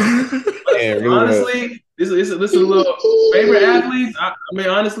 Man, really was. Honestly, this is a little favorite athletes. I mean,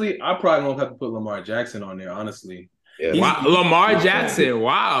 honestly, I probably won't have to put Lamar Jackson on there. Honestly, Yeah, he's Wow, he, Lamar Yeah. Jackson.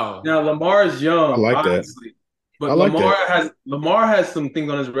 Wow. now Lamar is I young, like that. obviously, I but like that. Lamar has some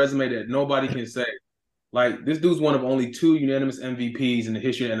things on his resume that nobody can say. Like this dude's one of only two unanimous MVPs in the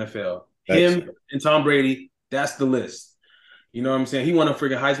history of the NFL. Thanks. Him and Tom Brady. That's the list. You know what I'm saying? He won a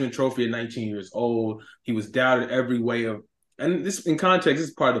freaking Heisman Trophy at 19 years old. He was doubted every way of, and this in context, this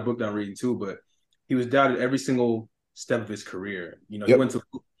is part of the book that I'm reading too, but he was doubted every single step of his career. You know, Yep.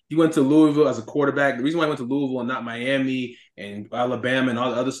 he went to Louisville as a quarterback. The reason why he went to Louisville and not Miami and Alabama and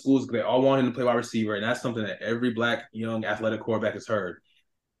all the other schools, they all wanted him to play wide receiver, and that's something that every black young athletic quarterback has heard.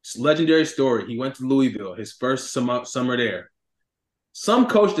 It's a legendary story. He went to Louisville, his first summer there. Some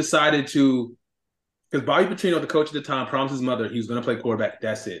coach decided to because Bobby Petrino, the coach at the time, promised his mother he was going to play quarterback.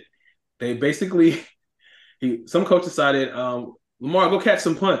 That's it. They basically, some coach decided, Lamar, go catch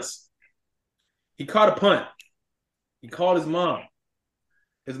some punts. He caught a punt. He called his mom.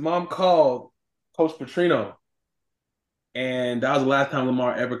 His mom called Coach Petrino, and that was the last time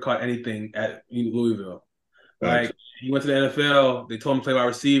Lamar ever caught anything at Louisville. Thanks. Like he went to the NFL, they told him to play wide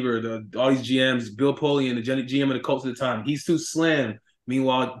receiver. All these GMs, Bill Polian, the GM of the Colts at the time, he's too slim.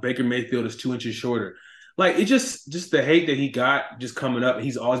 Meanwhile, Baker Mayfield is 2 inches shorter. Like it just the hate that he got just coming up.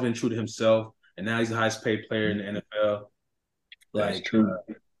 He's always been true to himself, and now he's the highest paid player in the NFL. That's Like true.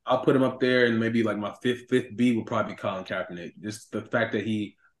 I'll put him up there, and maybe like my fifth B will probably be Colin Kaepernick. Just the fact that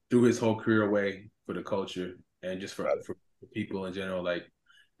he threw his whole career away for the culture and just for people in general. Like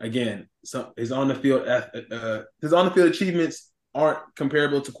again, his on the field achievements aren't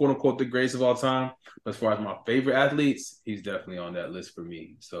comparable to quote unquote the greatest of all time. But as far as my favorite athletes, he's definitely on that list for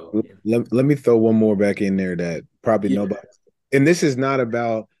me. So Let me throw one more back in there that probably yeah. nobody, and this is not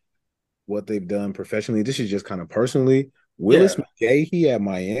about what they've done professionally. This is just kind of personally. Yeah. Willis McGahee at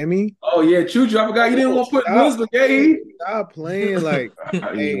Miami. Oh yeah, Choo Choo. I forgot you didn't Oh, want to put stop Willis playing. McGahee. Stop playing. Like,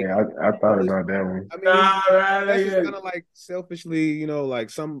 hey, Yeah, I thought Willis, about that one. I mean, Nah, man, that's just yeah. kind of like selfishly, like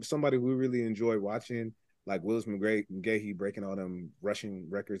somebody we really enjoy watching, like Willis McGahee breaking all them rushing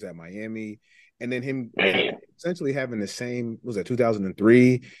records at Miami, and then him Man, essentially having the same. Was that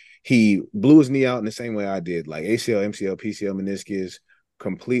 2003? He blew his knee out in the same way I did, like ACL, MCL, PCL, meniscus,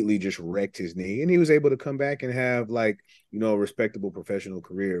 completely just wrecked his knee, and he was able to come back and have like a respectable professional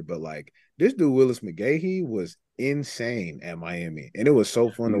career. But like this dude Willis McGahee was insane at Miami, and it was so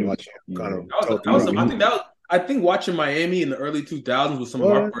fun to watch him kind yeah. of go through. I think watching Miami in the early 2000s was some of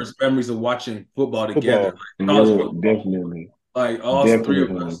our What first memories of watching football together, football? like college Yeah, football, definitely. like all three of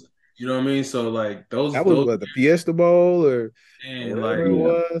Definitely. us. You know what I mean? So like That was those what the Fiesta Bowl or and whatever like it Yeah,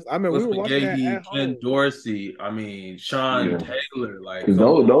 was. I mean, we Willis were watching that McGahee, at Ken home. Dorsey, I mean Sean yeah. Taylor, like Cause come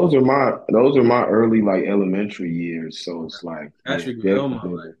on, those are my early like elementary years. So it's like, yeah, Patrick Wilma, like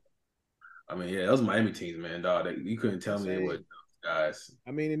definitely. I mean, yeah, those Miami teams, man, dog. You couldn't tell me they were Insane. those guys.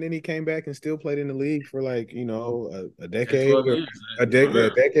 I mean, and then he came back and still played in the league for like a 10, decade 12 or years, a, man, for a real.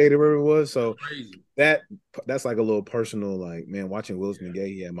 decade or whatever it was. So Crazy. that that's like a little personal, like man, watching Willis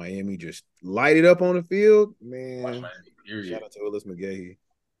McGahee at Miami just light it up on the field, Watch man. Miami, Shout period. out to Willis McGahee.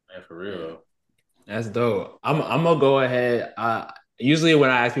 Man, for real though. That's dope. I'm gonna go ahead. Usually when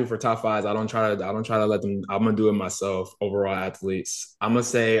I ask people for top fives, I don't try to let them. I'm gonna do it myself. Overall athletes, I'm gonna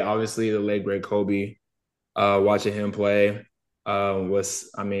say obviously the late great Kobe. Watching him play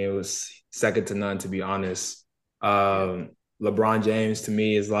it was second to none, to be honest. Yeah. LeBron James to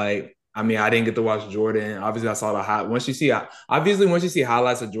me is like, I didn't get to watch Jordan. Obviously, I saw the hot. Once you see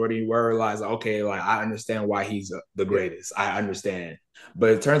highlights of Jordan, you realize, okay, like I understand why he's the Yeah. greatest. I understand.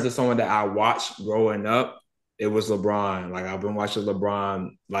 But in terms of someone that I watched growing up, it was LeBron. Like I've been watching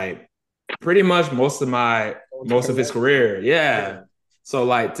LeBron like pretty much most of his career. Yeah. So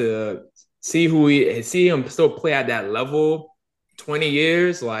like to see him still play at that level 20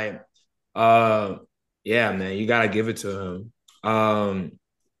 years, like yeah, man, you gotta give it to him.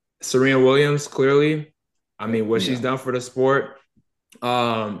 Serena Williams, clearly. I mean, what she's Yeah. done for the sport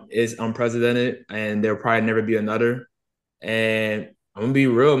is unprecedented, and there'll probably never be another. And I'm gonna be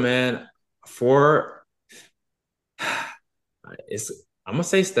real, man. For it's I'm gonna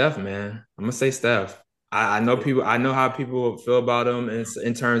say Steph, man. I'm gonna say Steph. I know people. I know how people feel about him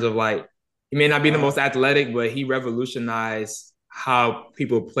in terms of like he may not be the most athletic, but he revolutionized how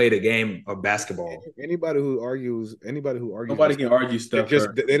people play the game of basketball. Anybody who argues Nobody against can Steph, argue Steph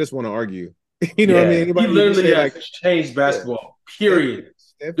Curry. they just want to argue. You know what I mean? Yeah, He Anybody who just literally say has like, changed yeah, basketball. Steph, Period.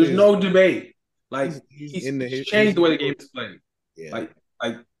 Steph There's is no debate. Like he's he's in the changed the way the game GOAT. is played. Yeah,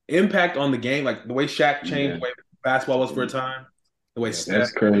 Like impact on the game, like the way Shaq changed Yeah. the way basketball was for a time. The way yeah. Steph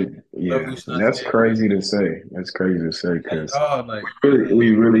That's crazy. Yeah. revolutionized That's the game. crazy to say. That's crazy to say And because dog, like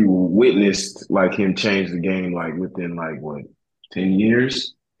we really witnessed like him change the game like within like what 10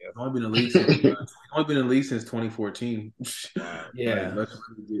 years. he's only been in the league since he's only been in the league since 2014. Wow. Like yeah.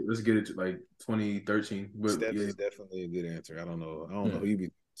 let's get it to like 2013. But Steph yeah, is definitely a good answer. I don't know. I don't know Hmm. who you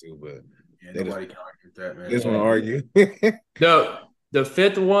be to, but yeah, they nobody can argue with that, man. just want to Yeah. argue. The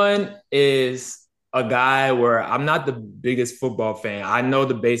fifth one is a guy where I'm not the biggest football fan. I know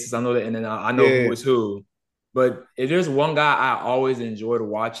the basics, I know the in and out, I know Yeah. who is who. But if there's one guy I always enjoyed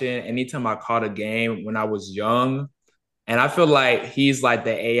watching, anytime I caught a game when I was young, and I feel like he's like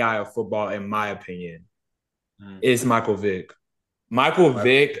the AI of football, in my opinion, Mm. is Michael Vick. Michael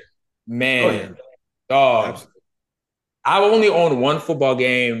Vick, Oh yeah, man, dog. Absolutely. I've only owned one football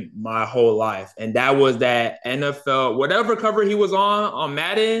game my whole life, and that was that NFL, whatever cover he was on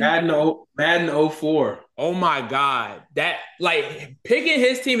Madden. Madden 04. Oh my God. That like picking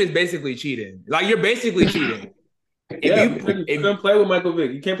his team is basically cheating. Like you're basically cheating. If Yeah, you you if couldn't play with Michael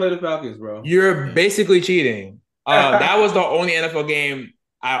Vick. You can't play the Falcons, bro. you're basically cheating. That was the only NFL game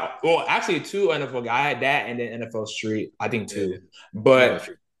actually two NFL. I had that and then NFL Street. I think Yeah. two. But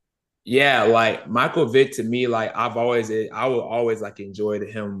yeah, like Michael Vick to me, like I will always like enjoyed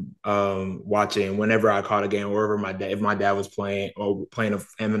him watching whenever I caught a game, wherever if my dad was playing or playing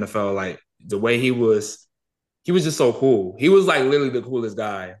NFL, like the way he was just so cool. He was like literally the coolest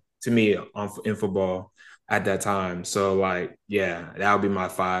guy. to me in football at that time. So like, yeah, that would be my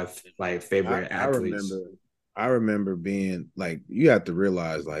five like I, favorite I athletes. remember I remember being like, you have to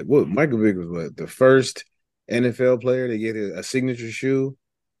realize like what Michael Vick was what the first NFL player to get a signature shoe.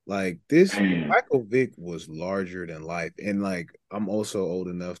 Like this Man, Michael Vick was larger than life. And like I'm also old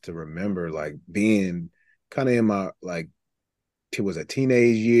enough to remember like being kind of in my like it was a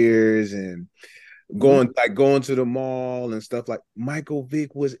teenage years and Mhm. going to the mall and stuff like Michael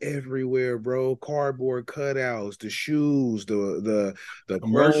Vick was everywhere, bro. Cardboard cutouts, the shoes, the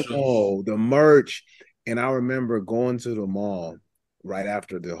Commercials. promo, the merch. And I remember going to the mall right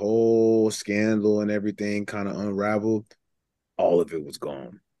after the whole scandal and everything kind of unraveled. All of it was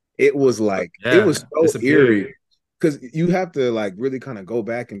gone. It was like it was Yeah, so disappeared. eerie because you have to like really kind of go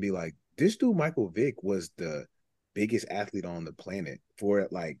back and be like, this dude Michael Vick was the biggest athlete on the planet for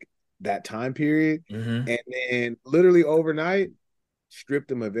like that time period, Hmm. and then literally overnight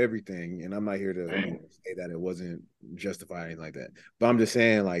stripped him of everything. And I'm not here to man. say that it wasn't justified or anything like that, but I'm just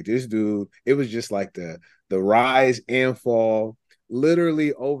saying like this dude, it was just like the rise and fall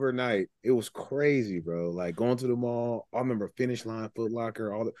literally overnight. It was crazy, bro. Like going to the mall. I remember Finish Line, Foot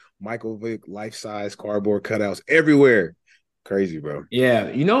Locker, all the Michael Vick life size cardboard cutouts everywhere. Crazy, bro. Yeah,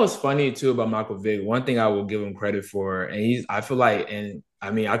 you know what's funny too about Michael Vick? One thing I will give him credit for, and I feel like, and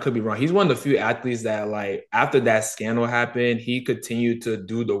I mean, I could be wrong. He's one of the few athletes that, like, after that scandal happened, he continued to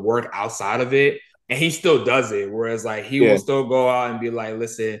do the work outside of it, and he still does it. Whereas, like, he will Yeah, still go out and be like,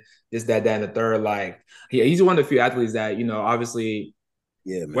 "Listen, this, that, and the third." Like, he's one of the few athletes that, obviously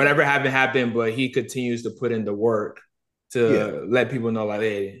yeah, man. whatever happened, but he continues to put in the work Yeah, to let people know like,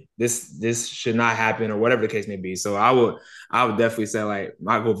 hey, this should not happen or whatever the case may be. So I would definitely say like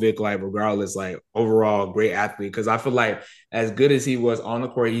Michael Vick, like regardless, like overall great athlete because I feel like as good as he was on the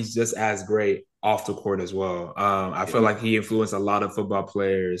court, he's just as great off the court as well. I yeah. feel like he influenced a lot of football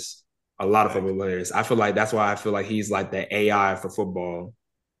players, a lot of Facts. football players. I feel like that's why I feel like he's like the AI for football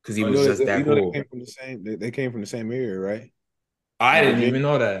because he I was know just that that they cool. came from the same. They came from the same area, right? I In didn't Virginia, even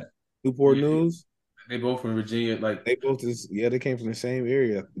know that. Newport Yeah, News. they both from Virginia. Like, They both just yeah, they came from the same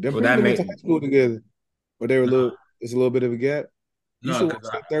area. I'm Well, pretty that sure they went to make high school together, but they were a no, little. It's a little bit of a gap. You no, should because watch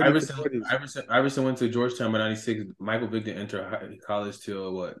that 30 for Iverson, 30s. Iverson went to Georgetown by '96. Michael Vick didn't enter college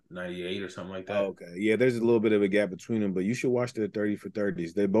till what '98 or something like Oh, that. okay. Yeah, there's a little bit of a gap between them, but you should watch the 30 for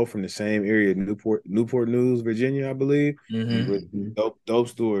 30s. They're both from the same area, Newport News, Virginia, I believe. hmm Really Mhm. dope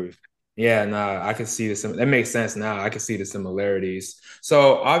stories. Yeah, nah, I can see that makes sense now. I can see the similarities.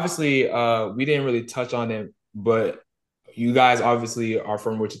 So obviously, we didn't really touch on it, but you guys obviously are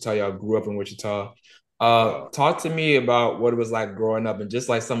from Wichita. Y'all grew up in Wichita. Talk to me about what it was like growing up and just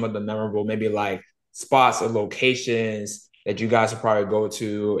like some of the memorable, maybe like spots or locations that you guys would probably go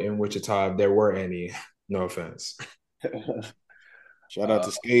to in Wichita if there were any. No offense. Shout out uh,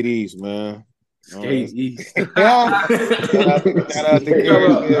 to Skate East, man. Oh, Skate East. yeah. Shout out to You talk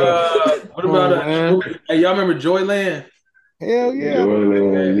about, Garrettsville. what Come about on, man. Hey, y'all remember Joyland? Hell yeah. Jordan,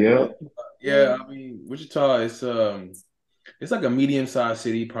 Yeah, yep. Yeah. yeah. I mean, Wichita is it's like a medium-sized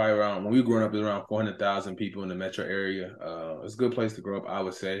city, probably around when we were growing up, there's around 400,000 people in the metro area. It's a good place to grow up, I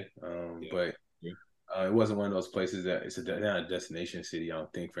would say. But Yeah. it wasn't one of those places that it's not a destination city, I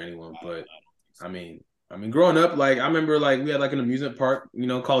don't think, for anyone. But I mean, growing up, like I remember, like we had like an amusement park,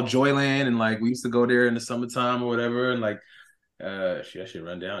 called Joyland, and like we used to go there in the summertime or whatever, and like shit, that should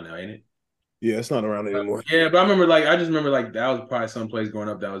run down now, ain't it? Yeah, it's not around anymore. Yeah, but I just remember like that was probably some place growing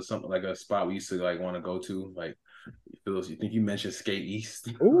up that was something like a spot we used to like want to go to. Like, Phyllis, you think you mentioned Skate East?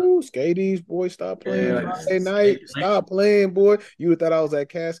 Ooh, Skadies, boy, stop playing Yeah, like Friday night. Skate. Stop playing, boy. You would thought I was at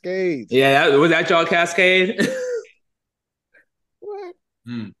Cascades. Yeah, was that y'all Cascade? What?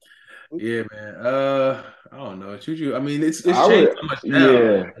 Hmm. Yeah, man. I don't know. Juju. I mean, it's I changed would, so much now.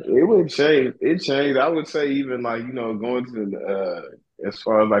 yeah, it would change. It changed. I would say even like going to as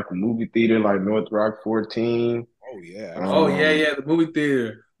far as like a movie theater like North Rock 14. Oh yeah, Oh absolutely. yeah, Um, yeah. The movie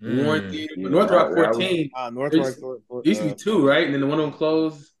theater, Warren Mm. Theater, but yeah, North Rock that was 14. North Rock. There's there used to be two, right? And then the one of them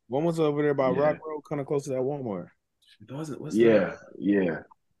closed. One was over there by Rock yeah, Road, kind of close to that Walmart. What's the name? yeah.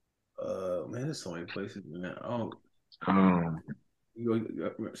 Man, there's so many places, man. Oh, Um, you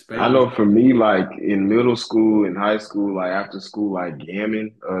go I Spain. know for me, like in middle school and high school, like after school, like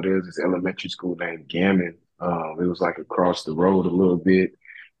Gammon, there's this elementary school named Gammon. It was like across the road a little bit.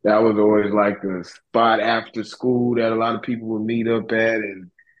 That was always like the spot after school that a lot of people would meet up at,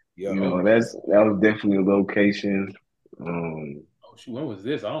 and Yep. that was definitely a location. Um, Oh shoot, when was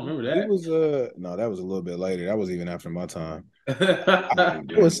this? I don't remember We that. was no, that was a little bit later. That was even after my time. I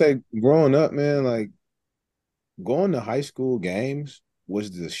would yeah, say growing up, man, like going to high school games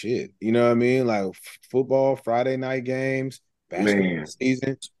was the shit. You know what I mean? Like football, Friday night games, basketball man,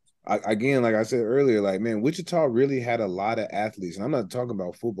 season. again, like I said earlier, like man, Wichita really had a lot of athletes, and I'm not talking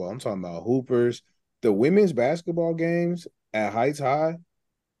about football. I'm talking about hoopers. The women's basketball games at Heights High,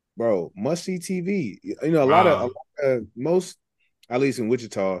 bro, must see TV. You know, a Wow. lot of most, at least in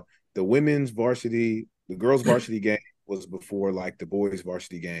Wichita, the women's varsity, the girls' varsity game was before like the boys'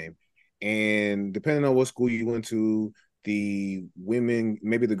 varsity game, and depending on what school you went to, the women,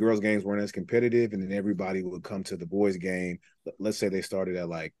 maybe the girls' games weren't as competitive, and then everybody would come to the boys' game. Let's say they started at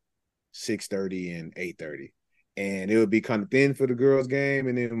like 6:30 and 8:30. And it would be kind of thin for the girls' game.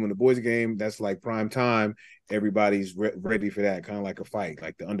 And then when the boys' game, that's like prime time, everybody's ready for that, kind of like a fight,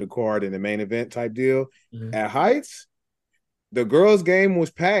 like the undercard and the main event type deal. Mhm. At Heights, the girls' game was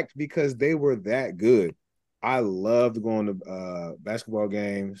packed because they were that good. I loved going to basketball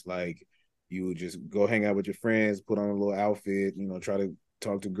games. Like you would just go hang out with your friends, put on a little outfit, you know, try to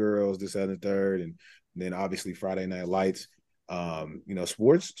talk to girls, this, that, and the third, and then obviously Friday night lights. You know,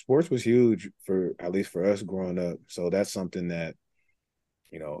 sports was huge for at least for us growing up. So that's something that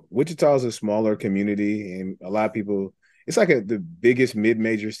Wichita is a smaller community, and a lot of people. It's like the biggest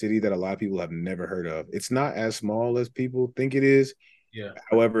mid-major city that a lot of people have never heard of. It's not as small as people think it is. Yeah.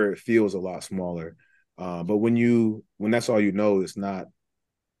 However, it feels a lot smaller. But when that's all you know, it's not.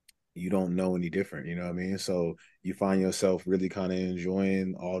 You don't know any different. You know what I mean? So you find yourself really kind of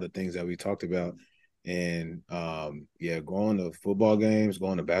enjoying all the things that we talked about. And yeah, going to football games,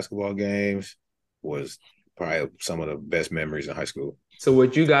 going to basketball games was probably some of the best memories in high school. So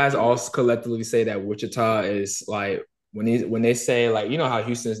would you guys all collectively say that Wichita is like when they say like you know how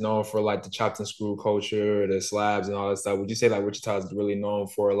Houston is known for like the chopped and screw culture, the slabs and all that stuff? Would you say like Wichita is really known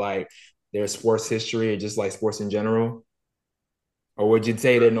for like their sports history or just like sports in general? Or would you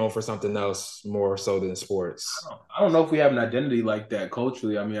say they're known for something else more so than sports? I don't know if we have an identity like that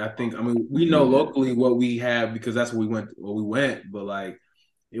culturally. I mean, we know locally what we have because that's where we went, but like,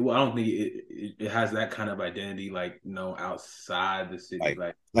 I don't think it has that kind of identity, like, outside the city.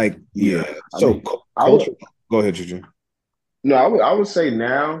 Like, Like, yeah. Yeah, I So mean, I would. culture. Go ahead, Juju. No, I would say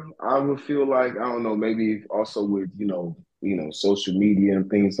now I would feel like I don't know, maybe also with social media and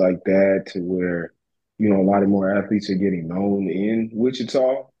things like that, to where a lot of more athletes are getting known in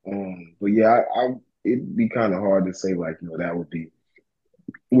Wichita. But yeah, it'd be kind of hard to say like that would be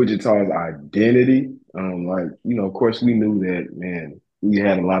Wichita's identity. Like of course we knew that man, we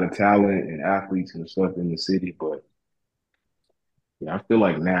had a lot of talent and athletes and stuff in the city, but yeah, I feel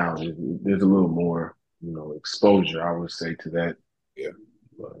like now there's a little more exposure, I would say, to that. Yeah.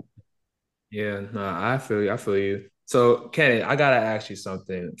 But Yeah, no, I feel you. I feel you. So, Kenneth, I gotta ask you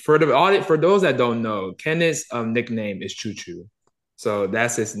something. For the audit, for those that don't know, Kenneth's nickname is Choo Choo. So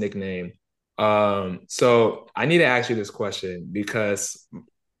that's his nickname. So I need to ask you this question because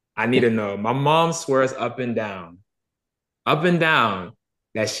I need to know. My mom swears up and down,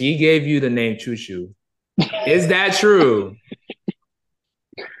 that she gave you the name Choo Choo. Is that true?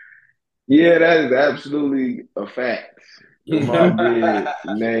 yeah, that is absolutely a fact. Your mom did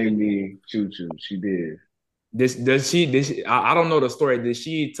name me Choo Choo. She did. I don't know the story. Did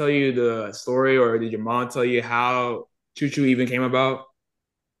she tell you the story or did your mom tell you how Choo Choo even came about?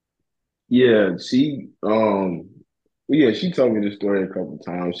 Yeah, yeah, she told me this story a couple of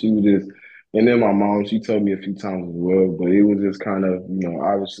times. She was just, and then my mom, she told me a few times as well, but it was just kind of,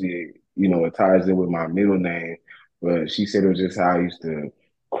 obviously, it ties in with my middle name, but she said it was just how I used to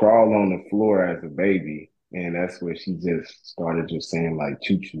crawl on the floor as a baby. And that's where she just started just saying like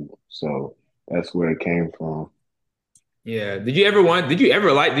choo choo. So that's where it came from. Yeah. Did you like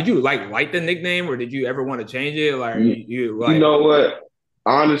the nickname or did you ever want to change it? Like You, you you like know what?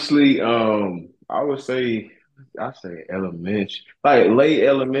 Honestly, I would say I say elementary, like late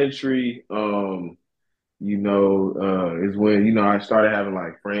elementary. Is when I started having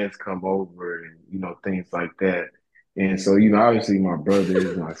like friends come over and things like that. And so obviously my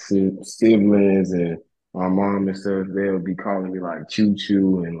brothers, my siblings, and my mom and stuff, they'll be calling me like Choo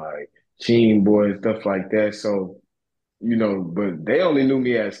Choo and like Sheen Boy and stuff like that. So but they only knew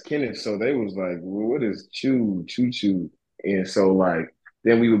me as Kenneth, so they was like, well, what is choo choo? And so like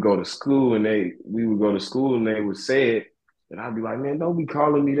then we would go to school and they would say it, and I'd be like, man, don't be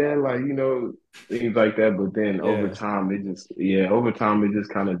calling me that, like, things like that. But then yeah, over time it just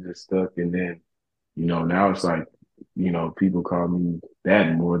kind of just stuck. And then, now it's like, people call me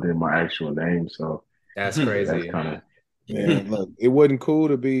that more than my actual name. So that's that's crazy. kind of yeah. Man, look, it wasn't cool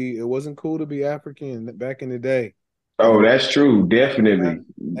to be African back in the day. You Oh, know, that's true. now, Definitely.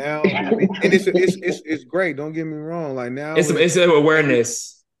 and it's great. Don't get me wrong. Like now, It's an every,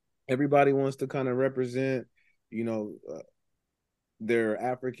 awareness. everybody wants to kind of represent, you know, their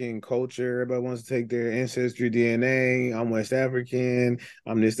African culture. Everybody wants to take their ancestry DNA. I'm West African.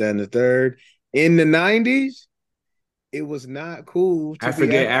 I'm this, that, and the third. In the 90s, it was not cool to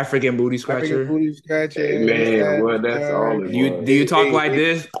be African booty African scratcher. booty Hey, scratcher, this, man, that, and well, the that's all third. it Do was. you talk like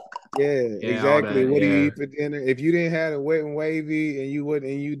this? Yeah, Yeah, all exactly. that. What do you Yeah. eat for dinner? If you didn't have a wet and wavy and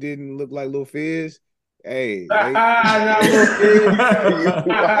you didn't look like Little Fizz, hey, Not little Fizz.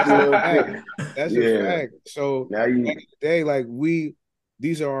 you watch Yeah, a little fact. Fizz. That's a Yeah. fact. So Now back you in the day, like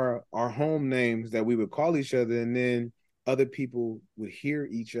these are our home names that we would call each other, and then other people would hear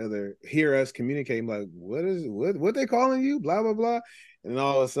us communicate, like, what they calling you? Blah blah blah. And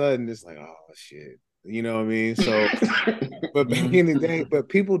all of a sudden it's like, oh shit. You know what I mean? So but back Mhm. in the day, but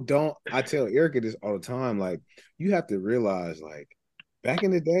people don't. I tell Erica this all the time. Like, you have to realize, like, back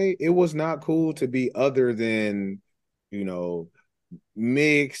in the day, it was not cool to be other than, you know,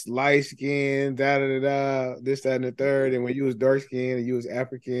 mixed, light skin, da da da da, this, that, and the third. And when you was dark skinned and you was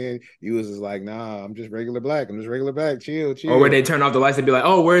African, you was just like, nah, I'm just regular black. I'm just regular black. Chill, Or where chill. they turn off the lights and be like,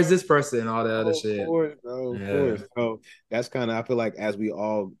 "Oh, where's this person?" and all the other Oh, of shit. course, bro, of Yeah. course. So that's kind of, I feel like as we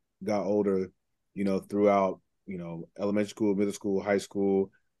all got older, throughout, elementary school, middle school, high school,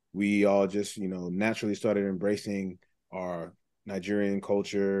 we all just, naturally started embracing our Nigerian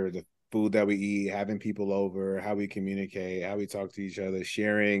culture, the food that we eat, having people over, how we communicate, how we talk to each other,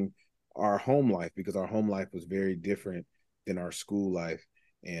 sharing our home life, because our home life was very different than our school life.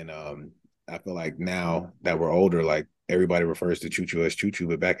 And I feel like now that we're older, like everybody refers to Choo Choo as Choo Choo,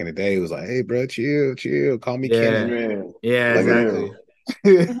 but back in the day, it was like, hey, bro, chill, chill, call me Yeah. Kenny. man, Yeah, Like, for real.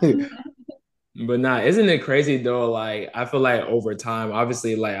 exactly. But nah, isn't it crazy though? Like, I feel like over time,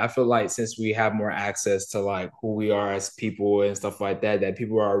 obviously, like, I feel like since we have more access to like who we are as people and stuff like that, that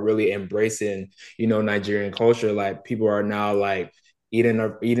people are really embracing, Nigerian culture. Like, people are now like eating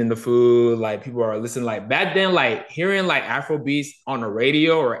the food. Like, people are listening. Like, back then, like, hearing like Afro beats on the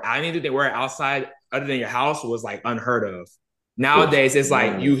radio or anything that were outside other than your house was like unheard of. yes, Nowadays, it's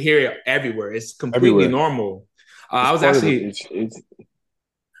like you Man, hear it everywhere. It's completely everywhere. normal. It's I was part of the actually it's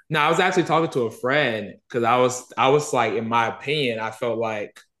no, I was actually talking to a friend because I was like, in my opinion, I felt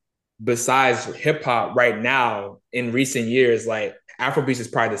like besides hip hop right now in recent years, like Afrobeats is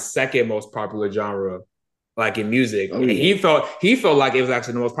probably the second most popular genre, like in music. oh And yeah. he felt like it was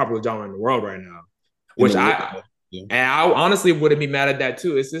actually the most popular genre in the world right now. in Which the world. I Yeah. and I honestly wouldn't be mad at that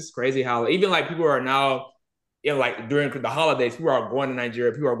too. It's just crazy how even like people are now, like during the holidays, people are going to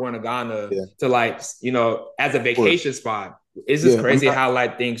Nigeria, people are going to Ghana Yeah. Of to like, as a course. vacation spot. It's just Yeah. crazy how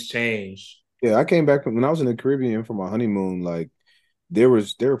like things change. I came back from when I was in the Caribbean for my honeymoon. Like, they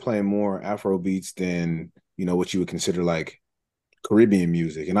were playing more Afro beats than, what you would consider like Caribbean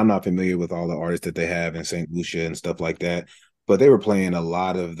music. And I'm not familiar with all the artists that they have in St. Lucia and stuff like that. But they were playing a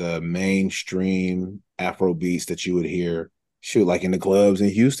lot of the mainstream Afro beats that you would hear, shoot, like in the clubs in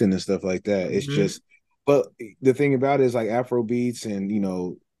Houston and stuff like that. It's Mhm. just, but the thing about it is, like, Afro beats and,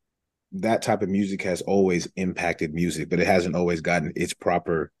 that type of music has always impacted music, but it hasn't always gotten its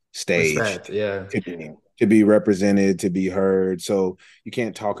proper stage Respect, yeah. to Yeah. be represented, to be heard. So you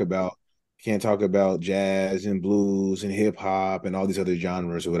can't talk about jazz and blues and hip hop and all these other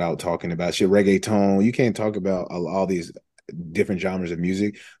genres without talking about shit, reggaeton. You can't talk about all these different genres of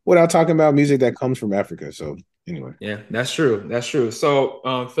music without talking about music that comes from Africa. So anyway, Yeah, that's true. That's true.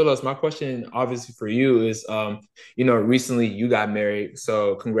 So, Phyllis, my question obviously for you is, recently you got married,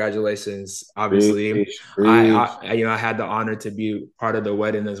 so congratulations. Obviously, preach, preach. I had the honor to be part of the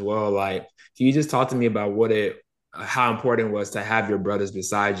wedding as well. Like, can you just talk to me about how important it was to have your brothers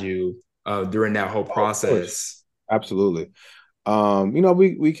beside you, during that whole Oh, of course, process? absolutely.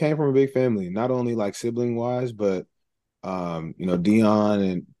 We came from a big family, not only like sibling wise, but Dion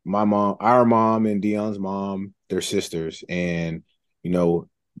and my mom, our mom and Dion's mom, they're sisters. And, you know,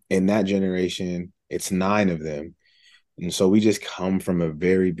 in that generation, it's nine of them. And so we just come from a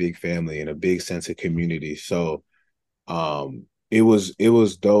very big family and a big sense of community. So it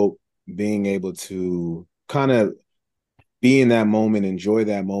was dope being able to kind of be in that moment, enjoy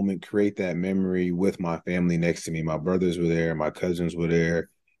that moment, create that memory with my family next to me. My brothers were there, my cousins were there.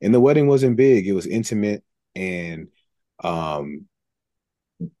 And the wedding wasn't big, it was intimate. And um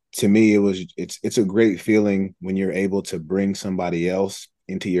to me, it's a great feeling when you're able to bring somebody else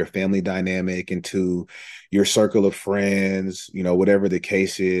into your family dynamic, into your circle of friends, whatever the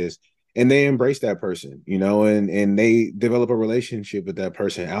case is, and they embrace that person, and they develop a relationship with that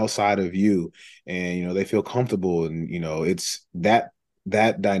person outside of you, and they feel comfortable, and it's that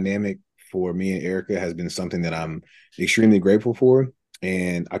dynamic for me and Erica has been something that I'm extremely grateful for,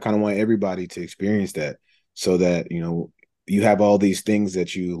 and I kind of want everybody to experience that, so that you have all these things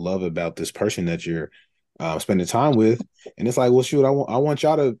that you love about this person that you're spending time with. And it's like, well, shoot, I want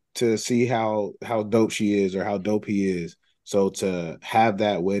y'all to see how dope she is or how dope he is. So to have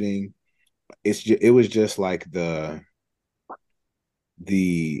that wedding, it was just like the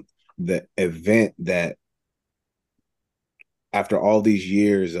the event that after all these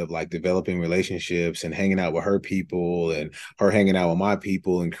years of like developing relationships and hanging out with her people and her hanging out with my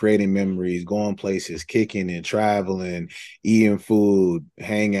people and creating memories, going places, kicking and traveling, eating food,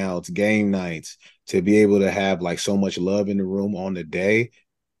 hangouts, game nights, to be able to have like so much love in the room on the day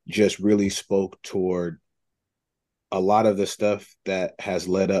just really spoke toward a lot of the stuff that has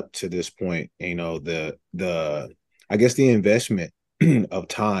led up to this point. The I guess the investment of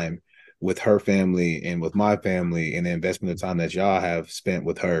time with her family and with my family, and the investment of time that y'all have spent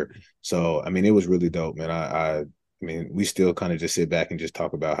with her. So I mean, it was really dope, man. I mean, we still kind of just sit back and just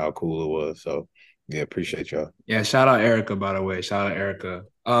talk about how cool it was. So yeah, appreciate y'all. Yeah, shout out Erica, by the way. Shout out Erica.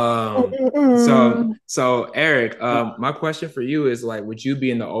 So Eric, my question for you is like, with you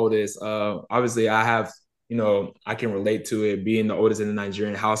being the oldest, obviously I have, I can relate to it. Being the oldest in the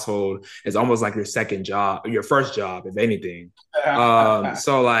Nigerian household is almost like your second job, your first job, if anything.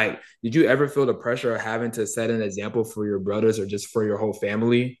 So like, did you ever feel the pressure of having to set an example for your brothers or just for your whole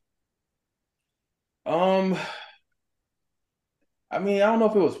family? Um, I mean, I don't know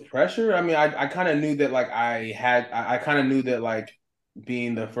if it was pressure. I mean, I kind of knew that like I kind of knew that like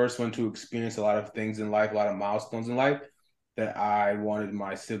being the first one to experience a lot of things in life, a lot of milestones in life, that I wanted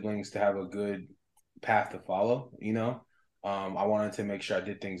my siblings to have a good path to follow, you know. I wanted to make sure I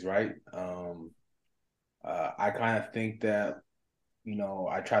did things right. I kind of think that,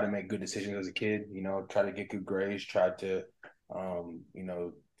 I try to make good decisions as a kid, try to get good grades, try to,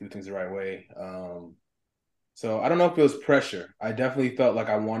 do things the right way. So I don't know if it was pressure. I definitely felt like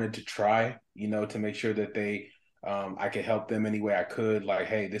I wanted to try, to make sure that I could help them any way I could. Like,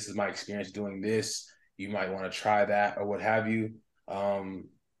 hey, this is my experience doing this. You might want to try that or what have you. Um,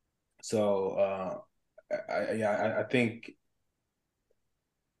 I think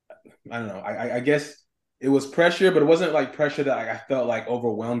I don't know. I guess it was pressure, but it wasn't like pressure that like, I felt like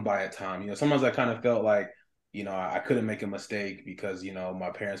overwhelmed by at time. Sometimes I kind of felt like, I couldn't make a mistake because, my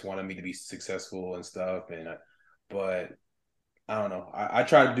parents wanted me to be successful and stuff. But I don't know. I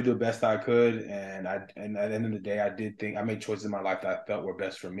tried to do the best I could, and at the end of the day, I did think I made choices in my life that I felt were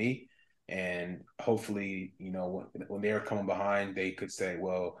best for me, and hopefully, when they were coming behind, they could say,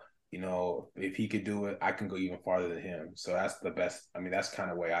 well, if he could do it, I can go even farther than him. So that's the best. I mean, that's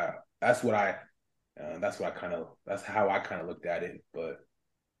kind of way I. That's what I. That's what I kind of. That's how I kind of looked at it. But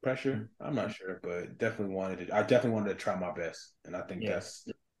pressure, I'm not sure, but definitely wanted to. I definitely wanted to try my best, and I think Yeah. that's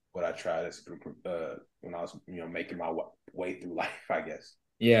what I tried as when I was making my way through life, I guess.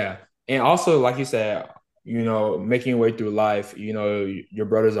 Yeah. And also, like you said, making your way through life, your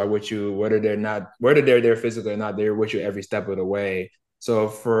brothers are with you, whether they're there physically or not, they're with you every step of the way. So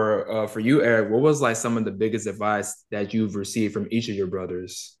for you, Eric, what was like some of the biggest advice that you've received from each of your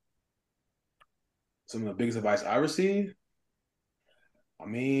brothers? Some of the biggest advice I received. I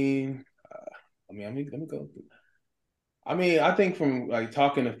mean, let me go. I mean, I think from like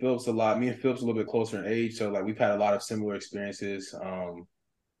talking to Phillips a lot, me and Phillips a little bit closer in age, so like we've had a lot of similar experiences.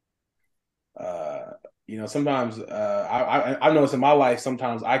 Uh, sometimes I've noticed in my life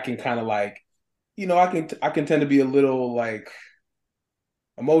sometimes I can kind of like, I can tend to be a little like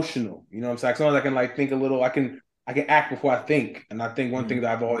emotional. You know what I'm saying? Sometimes I can like think a little. I can act before I think, and I think one thing Mhm.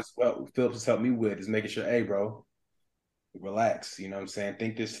 that I've always felt Phillips has helped me with is making sure, hey, bro, relax. You know what I'm saying?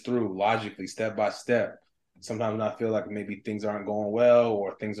 Think this through logically, step by step. Sometimes when I feel like maybe things aren't going well,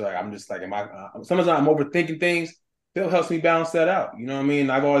 or things are like I'm just like, am I? Sometimes I'm overthinking things. Phil helps me balance that out. You know what I mean?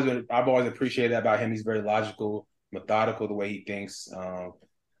 I've always appreciated that about him. He's very logical, methodical, the way he thinks. Sometimes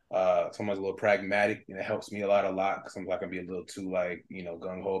a little pragmatic, and it helps me a lot. Because sometimes I can be a little too like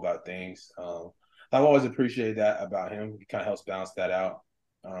gung ho about things. I've always appreciated that about him. He kind of helps balance that out.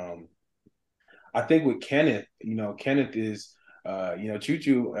 I think with Kenneth, Kenneth is, Choo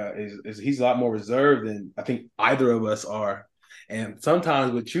Choo is he's a lot more reserved than I think either of us are. And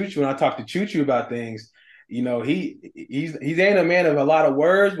sometimes with Choo Choo, when I talk to Choo Choo about things, he's ain't a man of a lot of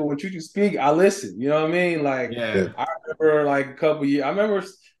words, but when Choo Choo speak, I listen. You know what I mean? Like Yeah. Yeah. I remember like a couple years. I remember.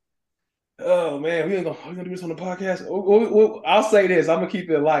 Oh man, we gonna do this on the podcast. I'll say this. I'm gonna keep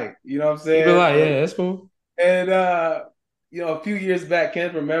it light. You know what I'm Keep it saying? light. Yeah, that's cool. And a few years back,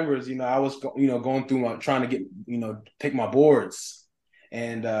 Kenneth remembers, I was going through trying to get, take my boards.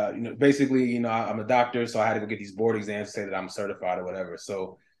 And basically, I'm a doctor, so I had to go get these board exams to say that I'm certified or whatever.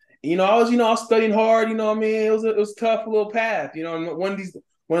 So, I was studying hard, you know what I mean? It was a tough little path, and one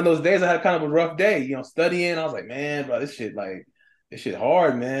of those days I had kind of a rough day, studying. I was like, man, bro, this shit like this shit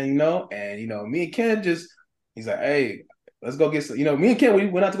hard, man, And me and Ken he's like, hey, let's go get some, me and Ken, we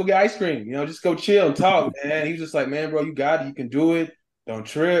went out to go get ice cream, just go chill and talk, man. He was just like, man, bro, you got it, you can do it. Don't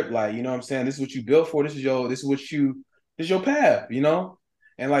trip. Like, you know what I'm saying? This is what you built for. This is your path.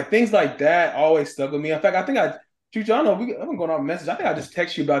 And like things like that always stuck with me. In fact, I think Chucho, I don't know, I'm going on a message. I think I just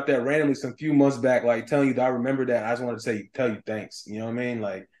text you about that randomly some few months back, like telling you that I remember that. I just wanted to tell you thanks. You know what I mean?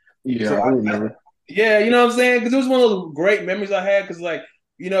 Like, Yeah, so I remember. yeah, you know what I'm saying? Because it was one of those great memories I had. Because like,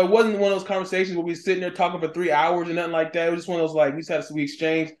 it wasn't one of those conversations where we sitting there talking for 3 hours or nothing like that. It was just one of those like we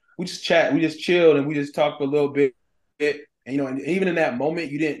exchange, we just chat, we just chilled, and we just talked for a little bit. And and even in that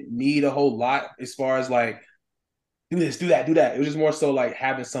moment, you didn't need a whole lot as far as like do this, do that, do that. It was just more so like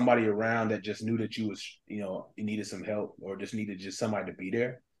having somebody around that just knew that you needed some help or just needed just somebody to be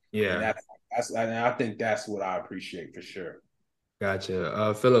there. And Yeah, and I think that's what I appreciate for sure.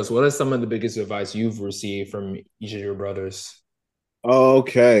 gotcha. Phyllis, what is some of the biggest advice you've received from each of your brothers?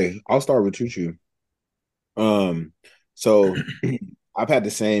 Okay, I'll start with Choo Choo. So I've had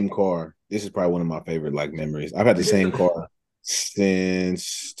the same car. This is probably one of my favorite like memories. I've had the same car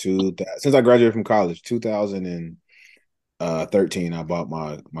since I graduated from college, 2013. I bought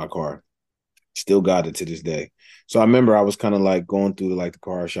my car. Still got it to this day. So I remember I was kind of like going through like the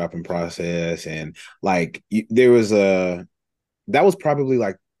car shopping process, and like there was a that was probably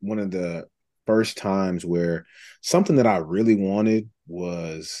like one of the first times where something that I really wanted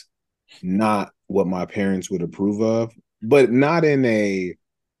was not what my parents would approve of, but not in a,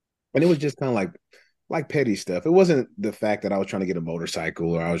 and it was just kind of like petty stuff. It wasn't the fact that I was trying to get a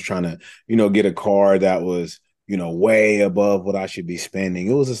motorcycle or I was trying to, get a car that was, way above what I should be spending.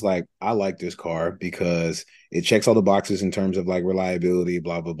 It was just like, I like this car because it checks all the boxes in terms of like reliability,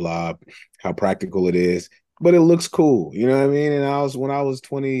 blah, blah, blah, how practical it is, but it looks cool. You know what I mean? And when I was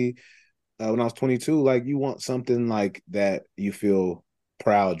 20, when I was 22, like you want something like that you feel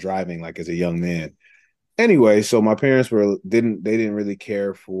proud driving like as a young man. Anyway, so my parents didn't really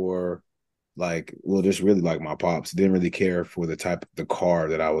care for like, well, just really like my pops didn't really care for the type of the car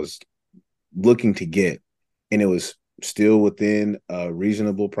that I was looking to get. And it was still within a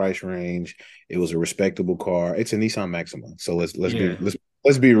reasonable price range. It was a respectable car. It's a Nissan Maxima. So Yeah.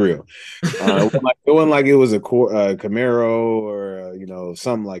 let's be real. It wasn't like it was a Camaro or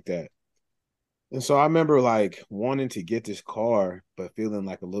something like that. And so I remember like wanting to get this car, but feeling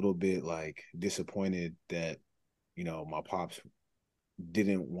like a little bit like disappointed that, my pops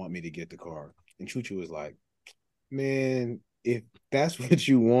didn't want me to get the car. And Chuchu was like, man, if that's what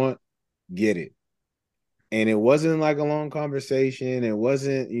you want, get it. And it wasn't like a long conversation. It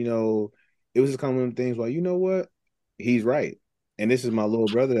wasn't, it was just kind of one of the things like, you know what? He's right. And this is my little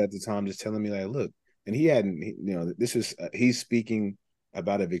brother at the time just telling me, like, look, and this is, he's speaking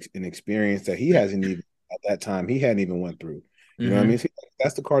about an experience that he hasn't even, at that time, he hadn't even went through. You know what I mean? Mm-hmm. So if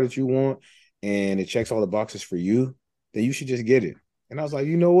that's the car that you want and it checks all the boxes for you, then you should just get it. And I was like,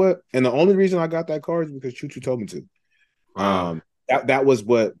 you know what? And the only reason I got that car is because Choo told me to. Wow. That was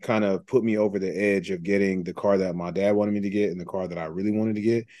what kind of put me over the edge of getting the car that my dad wanted me to get and the car that I really wanted to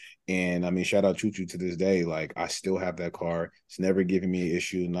get. And I mean, shout out Choo Choo to this day. Like, I still have that car. It's never given me an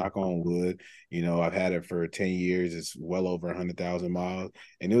issue. Knock on wood. I've had it for 10 years. It's well over 100,000 miles.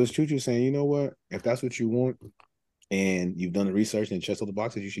 And it was Choo Choo saying, you know what? If that's what you want and you've done the research and checked all the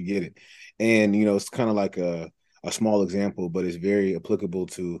boxes, you should get it. And, it's kind of like a small example, but it's very applicable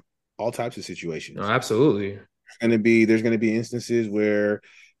to all types of No, situations. absolutely. There's going to be instances where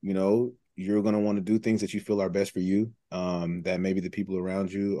you're going to want to do things that you feel are best for you, that maybe the people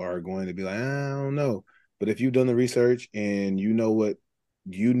around you are going to be like, I don't know. But if you've done the research and you know what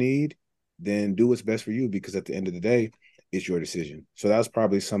you need, then do what's best for you, because at the end of the day, it's your decision. So that's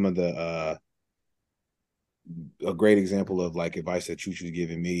probably some of the a great example of like advice that Choo Choo's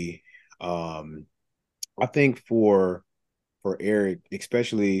giving me. I think for Eric,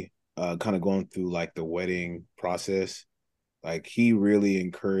 especially kind of going through like the wedding process, like he really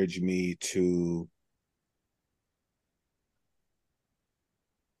encouraged me to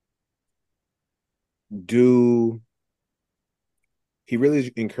do, he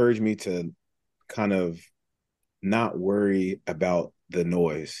really encouraged me to kind of not worry about the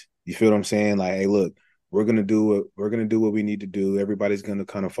noise. You feel what I'm saying? Like, hey, look, we're gonna do what we need to do. Everybody's gonna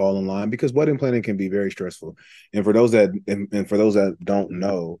kind of fall in line, because wedding planning can be very stressful. And for those that don't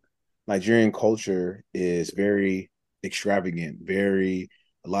know, Nigerian culture is very extravagant, very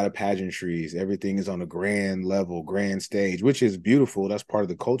a lot of pageantries. Everything is on a grand level, grand stage, which is beautiful. That's part of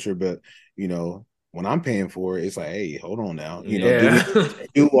the culture. But when I'm paying for it, it's like, hey, hold on now. Do we Yeah.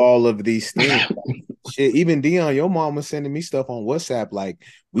 do all of these things? Shit, even Dion, your mom was sending me stuff on WhatsApp like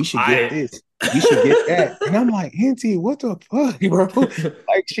we should get I this. we should get that. And I'm like, Auntie, what the fuck, bro?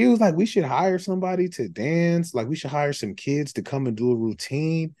 Like, she was like, we should hire somebody to dance. Like, we should hire some kids to come and do a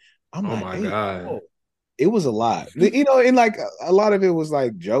routine. I'm Oh like, my hey, God. oh, it was a lot, and like a lot of it was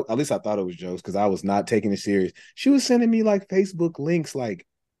like joke. At least I thought it was jokes because I was not taking it serious. She was sending me like Facebook links, like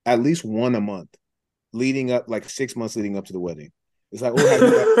at least one a month, leading up, like 6 months leading up to the wedding. It's like, oh, have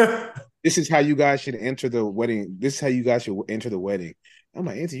you guys? This is how you guys should enter the wedding. This is how you guys should enter the wedding. I'm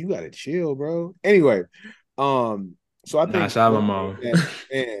like, Auntie, you gotta chill, bro. Anyway, so I Nah, think shout out my overall, mom.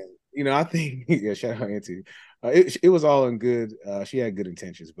 man, I think yeah, shout out Auntie. It was all in good. She had good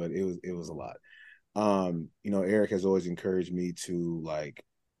intentions, but it was a lot. Eric has always encouraged me to like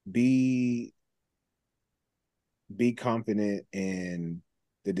be be confident in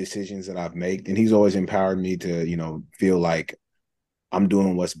the decisions that I've made, and he's always empowered me to feel like I'm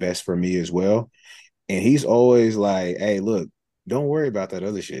doing what's best for me as well. And he's always like, hey, look, don't worry about that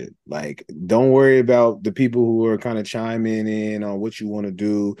other shit. Like, don't worry about the people who are kind of chiming in on what you want to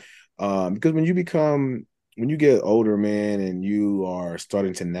do. Because when you get older, man, and you are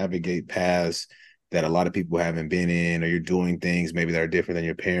starting to navigate paths that a lot of people haven't been in, or you're doing things maybe that are different than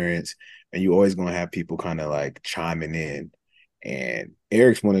your parents, and you're always gonna have people kind of like chiming in. And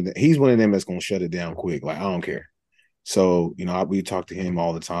Eric's he's one of them that's gonna shut it down quick. Like, I don't care. So, we talk to him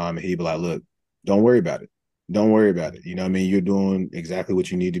all the time, and he'd be like, look, don't worry about it. Don't worry about it. You know what I mean? You're doing exactly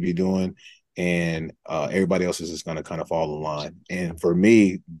what you need to be doing. And everybody else is just going to kind of fall in line. And for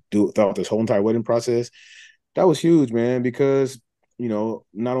me, throughout this whole entire wedding process, that was huge, man, because,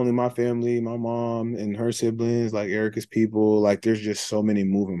 not only my family, my mom and her siblings, like Erica's people, like there's just so many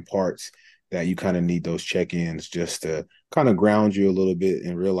moving parts that you kind of need those check-ins just to kind of ground you a little bit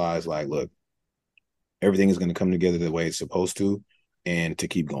and realize, like, look, everything is going to come together the way it's supposed to and to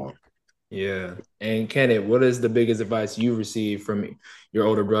keep going. Yeah. And Kenneth, what is the biggest advice you received from your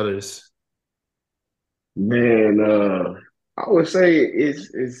older brothers? Man, I would say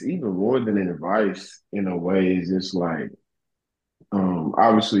it's even more than an advice in a way. It's just like,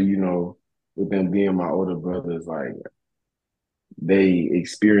 obviously, with them being my older brothers, like they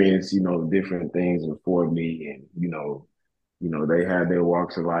experienced, different things before me, and they had their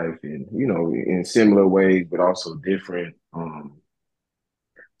walks of life, and in similar ways, but also different.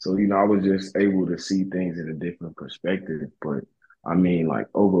 So I was just able to see things in a different perspective. But I mean, like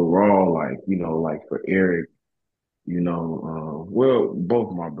overall, like like for Eric. Well,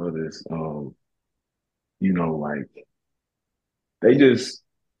 both my brothers, like they just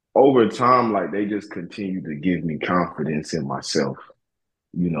over time, like they just continue to give me confidence in myself,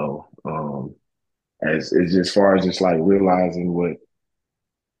 as far as just like realizing what,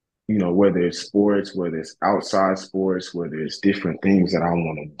 whether it's sports, whether it's outside sports, whether it's different things that I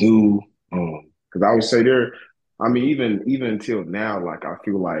want to do. Because I would say I mean, even until now, like I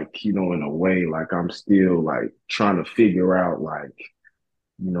feel like, in a way, like I'm still like trying to figure out like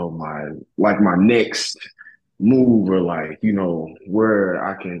my next move or like, where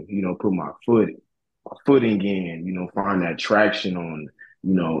I can, put my footing in, find that traction on,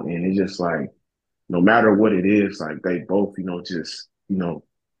 and it's just like no matter what it is, like they both,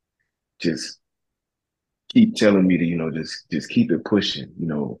 just keep telling me to, just keep it pushing,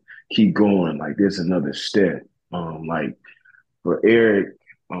 keep going. Like there's another step. Like for Eric,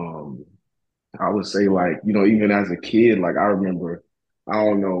 um, I would say like, even as a kid, like I remember, I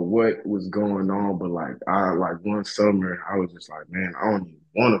don't know what was going on, but like I like one summer, I was just like, man, I don't even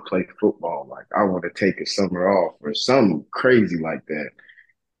want to play football. Like I want to take a summer off or something crazy like that.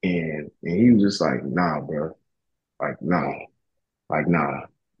 And he was just like, nah, bro, like nah. Like, nah,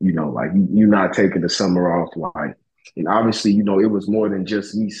 like you're not taking the summer off. Like, and obviously, it was more than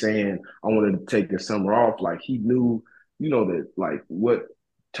just me saying I wanted to take the summer off. Like, he knew, that like what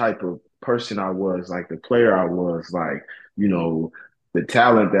type of person I was, like the player I was, like, the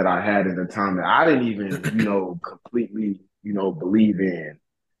talent that I had at the time that I didn't even, completely, believe in,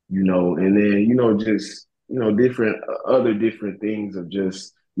 and then, just, different other different things of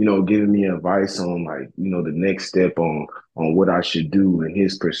just, giving me advice on like, the next step on what I should do and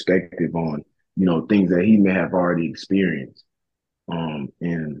his perspective on, things that he may have already experienced.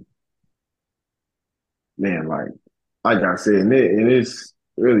 And man, like I said, and it's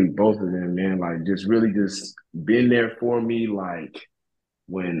really both of them, man, like just really just been there for me, like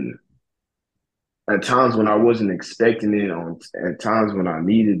when at times when I wasn't expecting it, on at times when I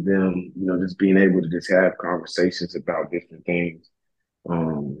needed them, just being able to just have conversations about different things.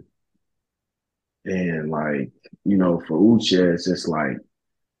 Um, and like, for Uche, it's just like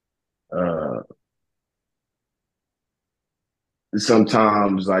uh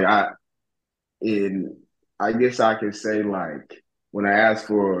sometimes like in I guess I could say like when I ask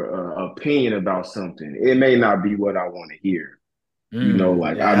for opinion about something, it may not be what I want to hear.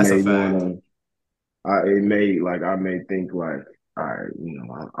 Like Yeah, I that's a may want fact. to, it may like I may think like, all right,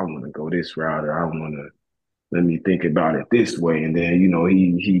 I want to go this route, or I want to let me think about it this way, and then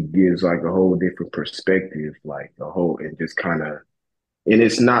he gives like a whole different perspective, like a whole, and just kind of, and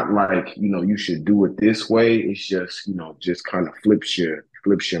it's not like you should do it this way. It's just just kind of flips your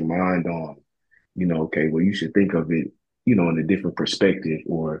mind on, okay, well, you should think of it, in a different perspective,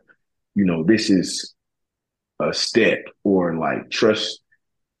 or this is a step, or like trust.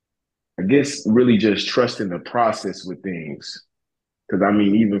 I guess really just trusting the process with things. Because I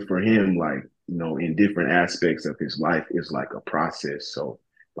mean, even for him, like, in different aspects of his life, it's like a process. So,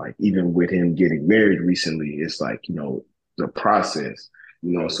 like, even with him getting married recently, it's like, the process,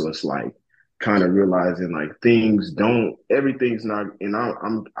 so it's like kind of realizing like everything's not, and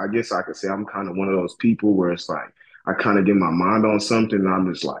I guess I could say I'm kind of one of those people where it's like, I kind of get my mind on something and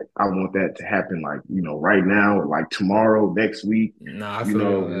I'm just like, I want that to happen like, right now, or like tomorrow, next week, Nah, I feel you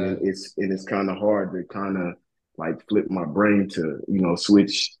on and that. it's kind of hard to kind of like flip my brain to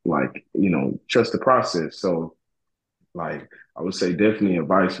switch, like trust the process. So like I would say definitely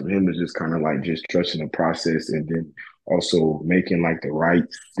advice from him is just kind of like just trusting the process, and then also making like the right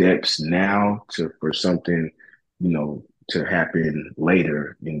steps now to for something to happen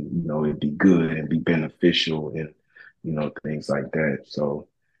later, and it'd be good and be beneficial, and things like that. So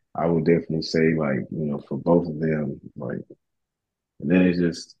I would definitely say like for both of them, like, and then it's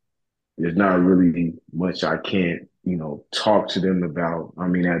just there's not really much I can't, talk to them about. I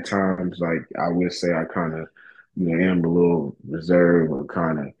mean, at times, like I would say I kind of, am a little reserved, or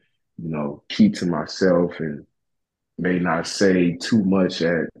kind of, keep to myself, and may not say too much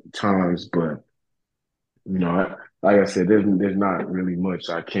at times, but like I said, there's not really much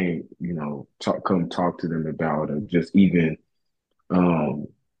I can't, talk to them about, or just even um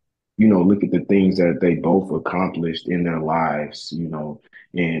look at the things that they both accomplished in their lives,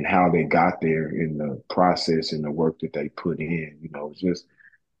 and how they got there in the process and the work that they put in. It's just,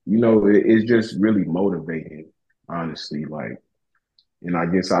 it's just really motivating, honestly. Like, and I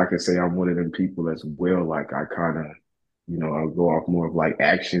guess I could say I'm one of them people as well. Like I kind of, I go off more of like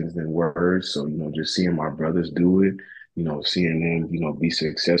actions than words. So, just seeing my brothers do it, seeing them, be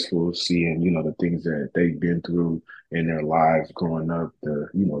successful, seeing, the things that they've been through in their lives growing up, the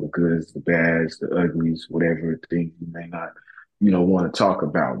goods, the bads, the uglies, whatever things you may not, want to talk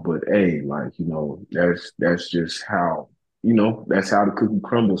about. But hey, like, that's just how, that's how the cookie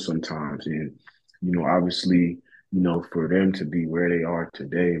crumbles sometimes. And, obviously, for them to be where they are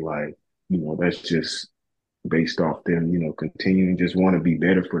today, like, that's just based off them, continuing just want to be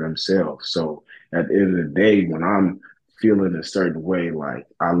better for themselves. So at the end of the day, when I'm feeling a certain way, like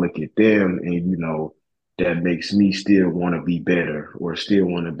I look at them and, that makes me still want to be better, or still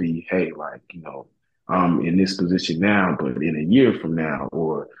want to be, hey, like, I'm in this position now, but in a year from now,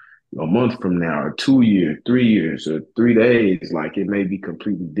 or a month from now, or 2 years, 3 years, or 3 days, like it may be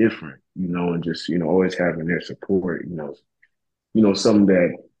completely different, and just, always having their support, something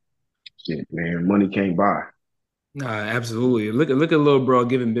that shit, man, money can't buy. Nah, absolutely. Look at little bro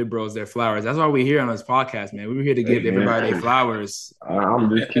giving big bros their flowers. That's why we're here on this podcast, man. We're here to Hey give man, everybody their hey, flowers.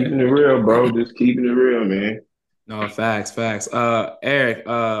 I'm just keeping it real, bro. Just keeping it real, man. No, facts, facts. Eric,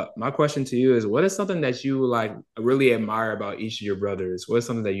 my question to you is, what is something that you like really admire about each of your brothers? What is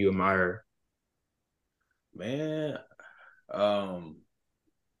something that you admire? Man, um,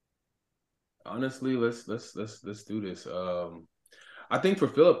 honestly, let's do this. I think for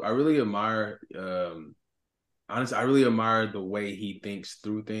Philip, I really admire honestly, I really admire the way he thinks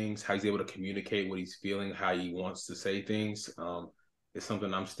through things, how he's able to communicate what he's feeling, how he wants to say things. It's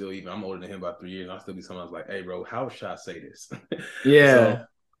something I'm older than him by 3 years, and I'll still be sometimes like, hey bro, how should I say this? So Yeah.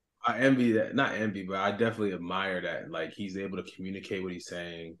 I envy that, not envy, but I definitely admire that. Like he's able to communicate what he's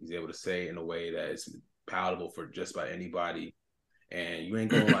saying, he's able to say it in a way that is palatable for just about anybody. And you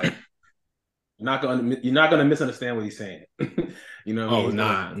ain't gonna like you're not gonna misunderstand what he's saying. You know what I mean? Oh,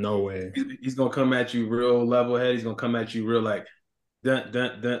 nah, no way. He's gonna come at you real level head. He's gonna come at you real like dun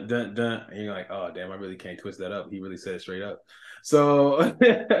dun dun dun dun, and you're like, oh damn, I really can't twist that up. He really said it straight up. So,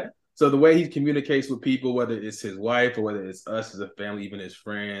 so the way he communicates with people, whether it's his wife or whether it's us as a family, even his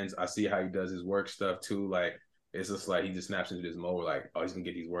friends, I see how he does his work stuff too. Like it's just like he just snaps into this mode, like, oh, he's gonna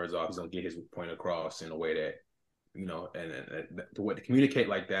get these words off. He's gonna get his point across in a way that and to communicate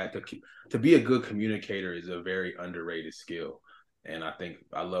like that, to be a good communicator is a very underrated skill. And I think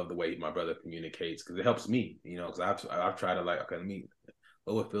I love the way my brother communicates because it helps me, because I've tried to like, okay, let me,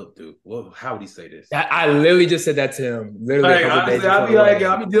 what would Philip do? Well, how would he say this? I literally just said that to him literally a Like couple days honestly, before I'll the be like, wedding.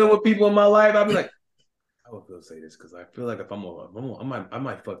 I'll be dealing with people in my life. I'll be like, I would feel say this because I feel like if I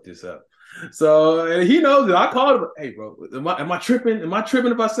might fuck this up. So and he knows it. I called him. Hey, bro, am I tripping? Am I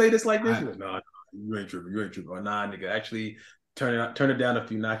tripping if I say this like this? He's like, no, you ain't tripping. You ain't tripping. Or nah, nigga, actually turn it down a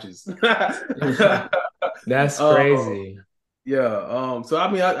few notches. That's um, crazy. yeah. So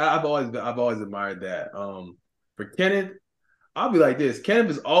I mean, I've always admired that. For Kenneth, I'll be like this. Kenneth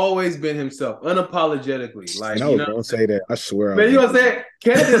has always been himself, unapologetically. And Like, I you was know, gonna say that. I swear I man, was you gonna know what I'm say saying?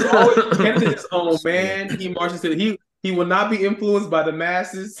 Kenneth is always Kenneth is his that. I own swear. man. He marches to he will not be influenced by the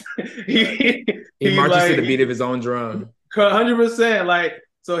masses. Right. He He marches to like the beat of his own drum. 100%. Like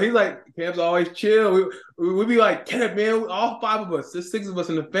so, he's like Kenneth's always chill. We be like Kenneth, man. All five of us, there's six of us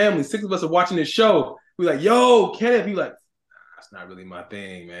in the family. Six of us are watching this show. We like, yo, Kenneth. He like, that's not really my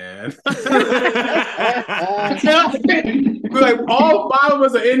thing, man. We're like, all five of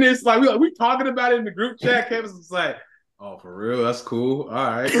us are in this. Like, we talking about it in the group chat. Kevin's just like, oh, for real? That's cool. All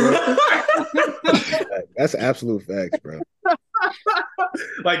right. Well. That's absolute facts, bro.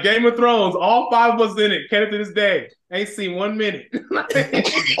 Like Game of Thrones, all five of us in it. Kenneth to this day ain't seen 1 minute.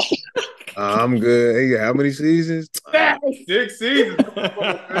 I'm good. Hey, how many seasons? 6 seasons. Come on,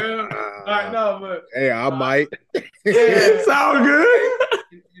 man. All right, no, but Hey, I might. yeah. Sound good.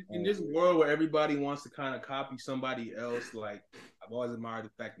 In this world where everybody wants to kind of copy somebody else, like I've always admired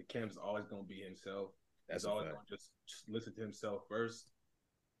the fact that Cam's always going to be himself. He's always going to just listen to himself first,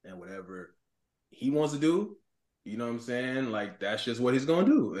 and whatever he wants to do, you know what I'm saying? Like that's just what he's gonna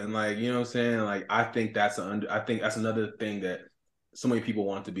do. And like, you know what I'm saying? Like I think that's another thing that so many people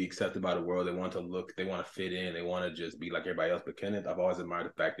want to be accepted by the world. They want to look, they want to fit in, they want to just be like everybody else. But Kenneth, I've always admired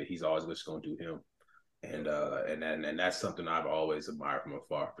the fact that he's always just gonna do him. And that's something I've always admired from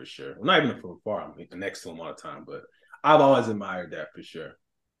afar for sure. Well, not even from afar, I'm next to him all the time, but I've always admired that for sure.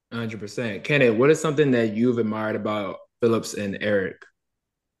 100%. Kenneth, what is something that you've admired about Phillips and Eric?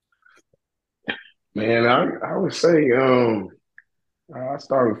 Man, I would say I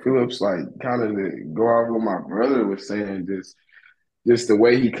started with Phillips like kind of to go off what my brother was saying, just the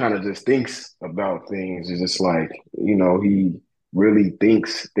way he kind of just thinks about things is just like, he really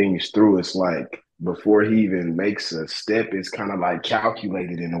thinks things through. It's like before he even makes a step, it's kind of like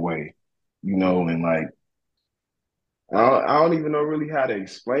calculated in a way, and like I don't even know really how to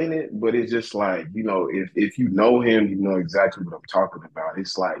explain it, but it's just like, if you know him, you know exactly what I'm talking about.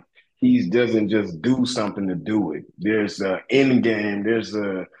 It's like he doesn't just do something to do it. There's an end game, there's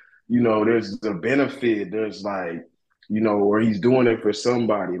a benefit, there's like, or he's doing it for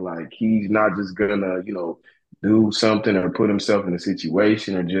somebody. Like he's not just gonna, do something or put himself in a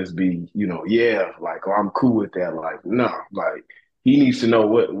situation or just be, yeah, like, oh, I'm cool with that. Like, no, like he needs to know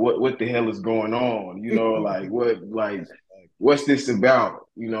what the hell is going on, like what's this about,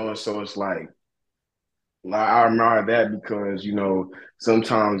 and so it's like I admire that because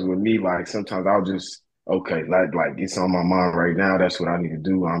sometimes with me, like sometimes I'll just okay, like it's on my mind right now. That's what I need to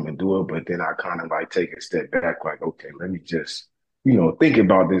do. I'm gonna do it, but then I kind of like take a step back, like okay, let me just think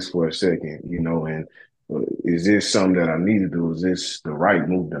about this for a second, and is this something that I need to do? Is this the right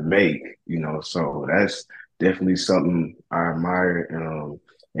move to make? So that's definitely something I admire.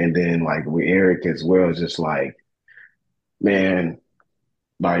 And then like with Eric as well, it's just like man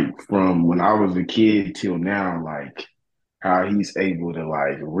like from when I was a kid till now, like how he's able to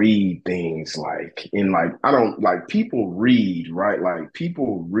like read things like and like I don't like people read, right? Like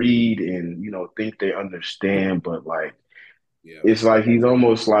people read and think they understand, but like Yeah. it's like he's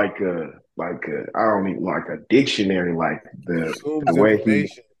almost like a I don't even like a dictionary, like the Consumes way he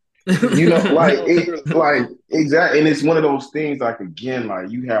information. You like know, it, literally. like exactly, and it's one of those things. Like again, like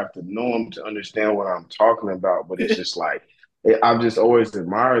you have to know him to understand what I'm talking about. But it's just like I've just always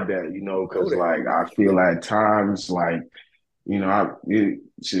admired that, Know because that. like I feel at times like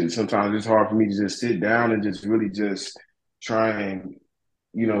sometimes it's hard for me to just sit down and just really just try and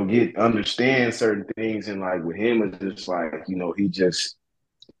get understand certain things. And like with him, it's just like he just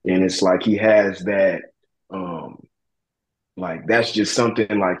and it's like he has that. um like that's just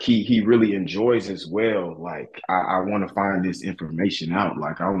something like he really enjoys as well. Like I want to find this information out.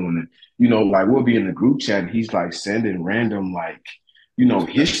 Like I want to, like we'll be in the group chat and he's like sending random like,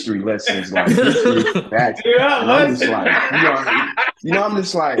 history lessons, like history facts. Yeah, And I'm just listen. like, I'm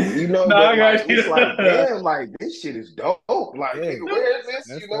just like, No, I but like got you. it's like, damn, like this shit is dope. Like, Yeah, nigga, where is this?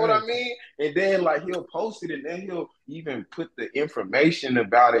 that's You know what I facts. mean? And then like he'll post it and then he'll even put the information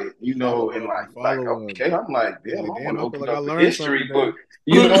about it, The and follow up, the like follow up. okay, I'm like, You're damn, like, I want damn, to I feel open like I up a learned something history today. book.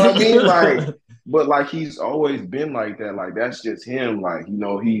 You know what I mean? Like, but like he's always been like that. Like that's just him. Like,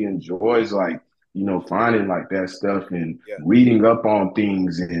 he enjoys like, finding like that stuff and Yeah. reading up on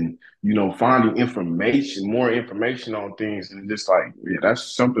things and, finding more information on things. And just like, yeah, that's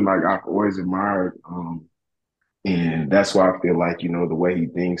something like I've always admired. And that's why I feel like, the way he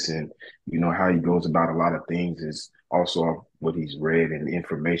thinks and, how he goes about a lot of things is also what he's read and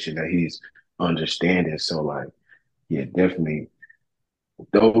information that he's understanding. So like, yeah, definitely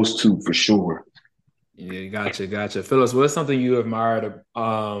those two for sure. Yeah, gotcha, gotcha. Phyllis, what's something you admired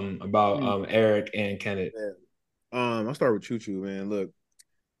about Mm, Eric and Kenneth? man. I'll start with Choo Choo, man. Look,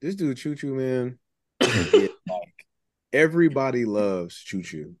 this dude Choo Choo, man. Yeah, everybody loves Choo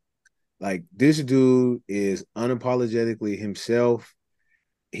Choo. Like this dude is unapologetically himself.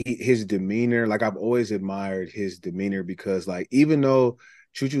 His demeanor, like I've always admired his demeanor because like even though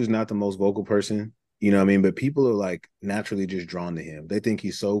Choo Choo is not the most vocal person, you know what I mean, but people are like naturally just drawn to him. They think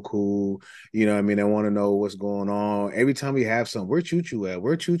he's so cool, you know what I mean? They want to know what's going on. Every time we have some, where Choo Choo at?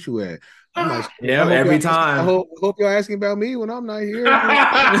 Where Choo Choo at? I'm like, I Yep, hope y'all every asking, time. I hope y'all asking about me when I'm not here. You know what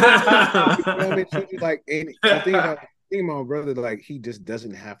I mean? Choo Choo, like, and the thing about my brother, like he just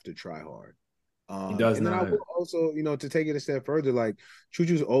doesn't have to try hard. He does And then I not. will also, to take it a step further, like Choo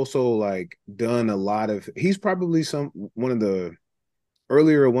Choo's also like done a lot of. He's probably one of the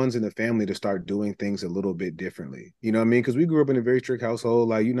earlier ones in the family to start doing things a little bit differently. You know what I mean? Because we grew up in a very strict household.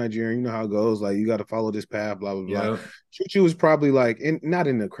 Like you Nigerian, you know how it goes. Like you got to follow this path. Blah blah blah. Yep. Choo Choo was probably like, not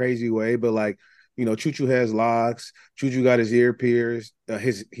in a crazy way, but like Choo Choo has locks. Choo Choo got his ear pierced.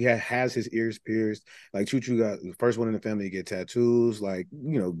 Has his ears pierced. Like Choo Choo got the first one in the family to get tattoos. Like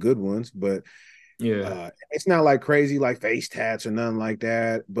good ones, but Yeah. it's not like crazy like face tats or nothing like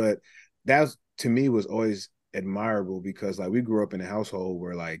that. But that's to me was always admirable because like we grew up in a household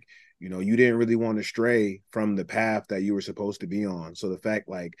where like you didn't really want to stray from the path that you were supposed to be on. So the fact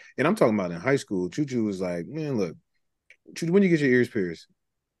like, and I'm talking about in high school, Choo Choo was like, man, look, Choo, when you get your ears pierced,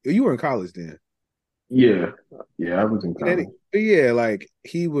 you were in college then. Yeah. Yeah, I was in college. But yeah, like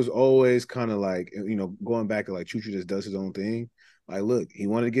he was always kind of like, going back to like Choo Choo just does his own thing. Like, look, he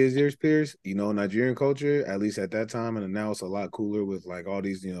wanted to get his ears pierced, Nigerian culture, at least at that time. And now it's a lot cooler with like all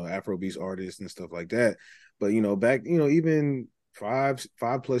these, Afrobeats artists and stuff like that. But, back, even five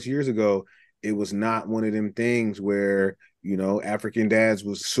plus years ago, it was not one of them things where, African dads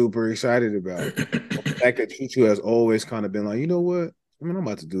was super excited about. The fact that Choo Choo has always kind of been like, you know what? I mean, I'm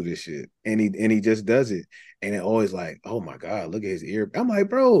about to do this shit. And he just does it. And it always like, oh my God, look at his ear. I'm like,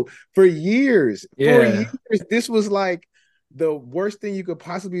 bro, for years, Yeah. this was like the worst thing you could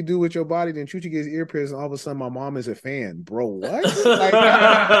possibly do with your body. Then Chuchi gets ear pierced, and all of a sudden my mom is a fan. Bro, what? Like,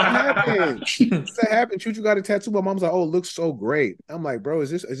 how did that happen? That happened. Chuchu got a tattoo. My mom's like, oh, it looks so great. I'm like, bro,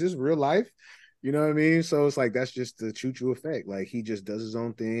 is this real life? You know what I mean? So it's like that's just the Chuchu effect. Like he just does his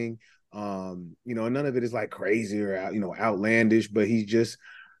own thing. None of it is like crazy or outlandish, but he just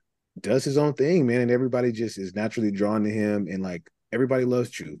does his own thing, man, and everybody just is naturally drawn to him, and like everybody loves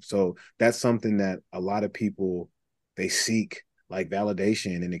Chu. So that's something that a lot of people they seek like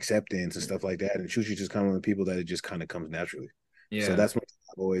validation and acceptance and stuff like that. And Chu just kind of one of the people that it just kind of comes naturally. So Yeah. that's what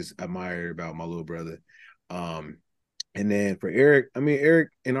I've always admired about my little brother. Um, and then for Eric, I mean,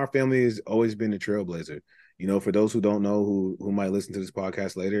 Eric in our family has always been a trailblazer. For those who don't know who might listen to this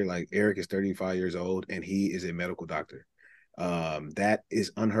podcast later, like Eric is 35 years old and he is a medical doctor. That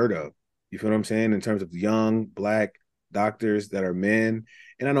is unheard of. You feel what I'm saying? In terms of young black doctors that are men.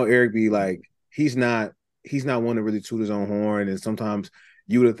 And I know Eric be like, he's not one to really toot his own horn. And sometimes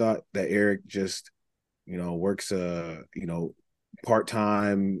you would have thought that Eric just, works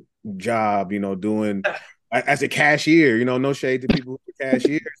part-time job, doing as a cashier, no shade to people who are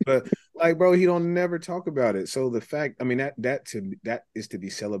cashiers, but like, bro, he don't never talk about it. So the fact, I mean, that is to be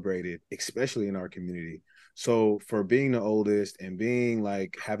celebrated, especially in our community. So for being the oldest and being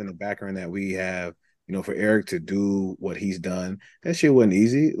like having the background that we have, for Eric to do what he's done, that shit wasn't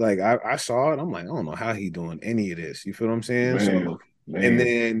easy. Like I saw it, I'm like, I don't know how he doing any of this. You feel what I'm saying? So Man, and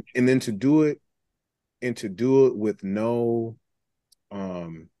man. then to do it with no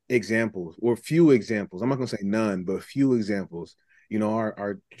examples or few examples. I'm not gonna say none, but few examples.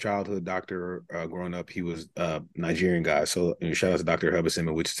 Our childhood doctor growing up, he was a Nigerian guy. So shout out to Dr. Hubison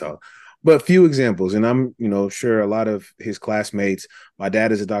in Wichita. But few examples, and I'm sure a lot of his classmates. My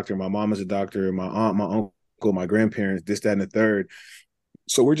dad is a doctor, my mom is a doctor, my aunt, my uncle, my grandparents, this, that, and the third.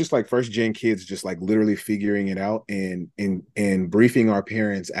 So we're just like first gen kids, just like literally figuring it out and briefing our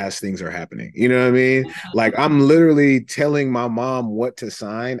parents as things are happening. You know what I mean? Like I'm literally telling my mom what to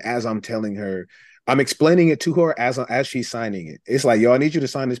sign as I'm telling her. I'm explaining it to her as she's signing it. It's like, yo, I need you to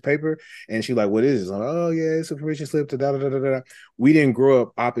sign this paper. And she's like, what is this? I'm like, oh yeah, it's a permission slip to da da da da da. We didn't grow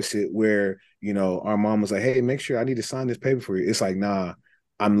up opposite where, our mom was like, hey, make sure I need to sign this paper for you. It's like, nah,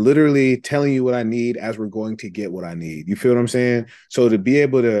 I'm literally telling you what I need as we're going to get what I need. You feel what I'm saying? So to be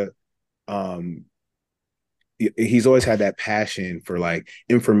able to, um, he's always had that passion for like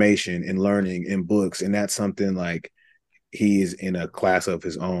information and learning and books, and that's something like he is in a class of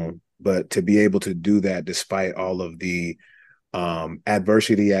his own. But to be able to do that despite all of the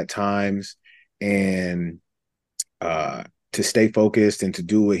adversity at times, and uh, to stay focused and to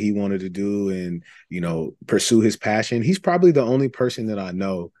do what he wanted to do, and pursue his passion. He's probably the only person that I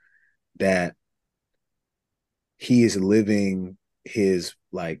know that he is living his,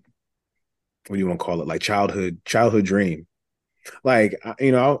 like, what do you want to call it, like childhood dream. Like,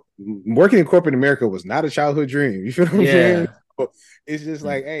 working in corporate America was not a childhood dream. You feel what I'm saying? Yeah. It's just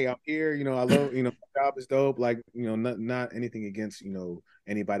like, hey, I'm here. I love, my job is dope. Like, not anything against,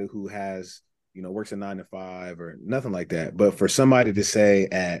 anybody who has, works a 9 to 5 or nothing like that. But for somebody to say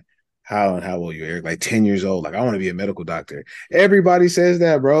at how old are you, Eric? Like 10 years old, like, I want to be a medical doctor. Everybody says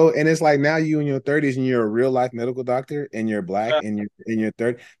that, bro. And it's like, now you in your 30s and you're a real life medical doctor and you're black and you're in your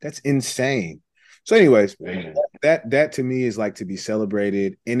 30s. That's insane. So, anyways, that to me is like to be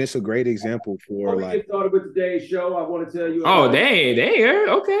celebrated, and it's a great example for, Before we like, get started with today's show, I want to tell you Oh, about. dang, Eric.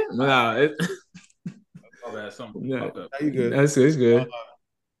 Okay. No, Oh, bad. Something yeah, fucked up. you good. it's good.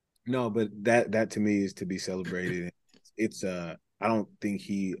 No, but that to me is to be celebrated. It's I don't think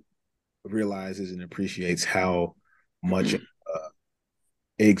he realizes and appreciates how much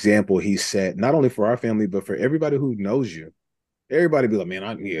example he set, not only for our family but for everybody who knows you. Everybody be like, man,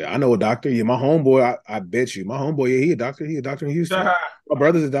 I know a doctor. Yeah, my homeboy, I bet you, my homeboy, yeah, he a doctor. He a doctor in Houston. My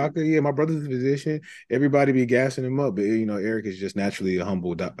brother's a doctor. Yeah, my brother's a physician. Everybody be gassing him up, but Eric is just naturally a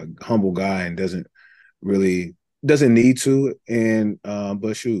humble guy and doesn't need to. And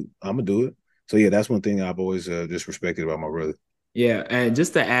but shoot, I'm gonna do it. So yeah, that's one thing I've always just respected about my brother. Yeah, and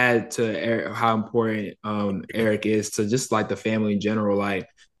just to add to Eric, how important Eric is to just like the family in general, like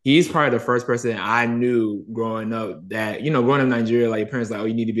he's probably the first person I knew growing up that, growing up in Nigeria, like your parents like, oh,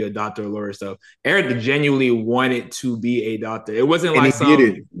 you need to be a doctor or lawyer. So Eric genuinely wanted to be a doctor. It wasn't And like he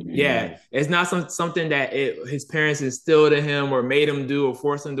did some, it. yeah, it's not something that his parents instilled in him or made him do or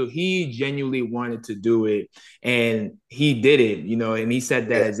forced him to do. He genuinely wanted to do it, and he did it, and he set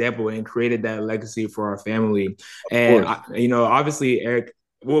that Yeah, example and created that legacy for our family. of And course. obviously, Eric.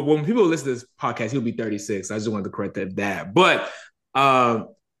 Well, when people listen to this podcast, he'll be 36. I just wanted to correct that. But um,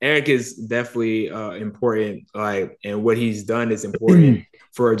 Eric is definitely important. Like, and what he's done is important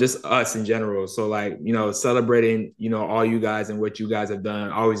for just us in general. So, like, celebrating, all you guys and what you guys have done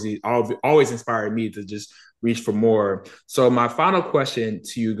always inspired me to just reach for more. So, my final question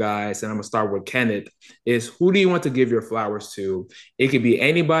to you guys, and I'm gonna start with Kenneth, is who do you want to give your flowers to? It could be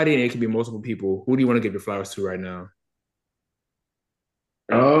anybody, and it could be multiple people. Who do you want to give your flowers to right now?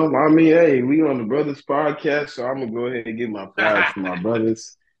 I mean, hey, we on the brothers podcast, so I'm gonna go ahead and give my flowers to my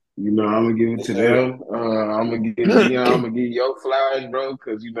brothers. I'm gonna give it to them. I'm gonna give Dion, I'm gonna give your flowers, bro,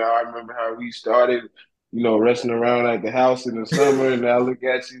 because I remember how we started, resting around at the house in the summer, and now look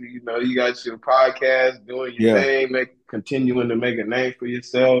at you, you got your podcast, doing your Yeah, thing, continuing to make a name for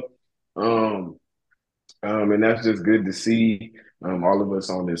yourself. Um, and that's just good to see all of us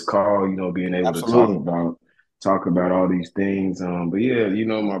on this call, being able to talk absolutely. about all these things. But yeah,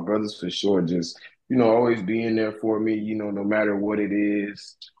 my brothers for sure, just always being there for me, no matter what it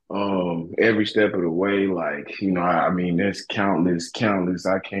is, every step of the way. Like, I mean, there's countless.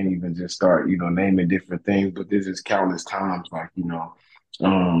 I can't even just start, naming different things, but there's just countless times, like,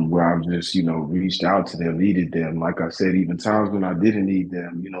 where I've just, reached out to them, needed them. Like I said, even times when I didn't need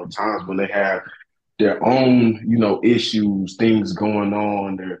them, times when they have their own, issues, things going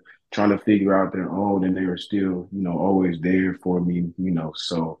on. They're trying to figure out their own, and they are still, always there for me,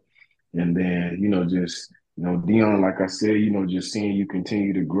 So, and then, just, Dion, like I said, just seeing you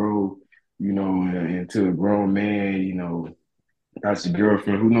continue to grow, into a grown man, that's a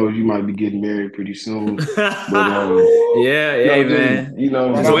girlfriend. Who knows? You might be getting married pretty soon, but Yeah, hey no, just man. Right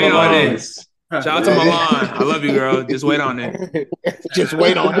Just on the wait on line. it. just Shout out to Yeah. Milan. I love you, girl. Just wait on it. Just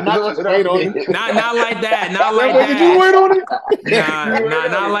wait on it. Not just wait on it. Not like that. Not That like boy can just that. wait on it. Nah, You wait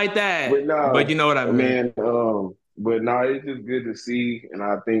on not it. like that. But But no, you know what I mean. man, but no, it's just good to see. And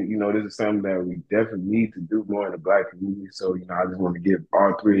I think, this is something that we definitely need to do more in the Black community. So, I just want to give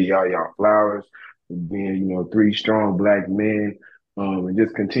all three of y'all flowers for being, three strong Black men. And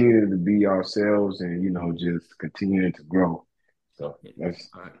just continuing to be ourselves and, just continuing to grow. So that's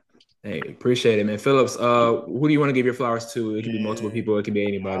All right. Hey, appreciate it, man. Phillips, who do you want to give your flowers to? It could be multiple Man, people, it could be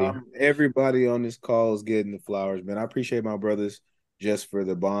anybody. everybody on this call is getting the flowers, man. I appreciate my brothers just for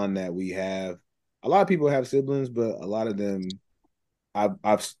the bond that we have. A lot of people have siblings, but a lot of them, I've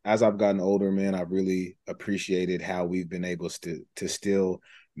as I've gotten older, man, I've really appreciated how we've been able to still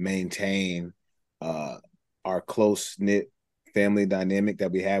maintain uh our close knit family dynamic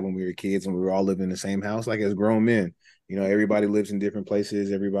that we had when we were kids and we were all living in the same house, like as grown men. Everybody lives in different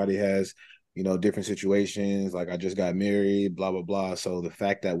places. Everybody has, different situations. Like I just got married, blah, blah, blah. So the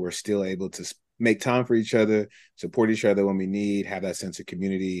fact that we're still able to make time for each other, support each other when we need, have that sense of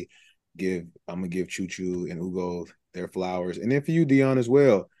community, I'm going to give Choo Choo and Ugo their flowers. And then for you, Dion, as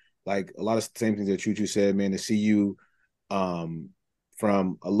well. Like a lot of the same things that Choo Choo said, man, to see you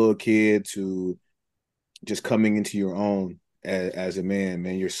from a little kid to just coming into your own as a man,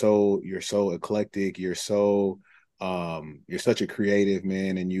 you're so eclectic, you're such a creative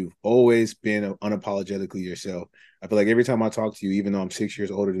man, and you've always been unapologetically yourself. I feel like every time I talk to you, even though I'm 6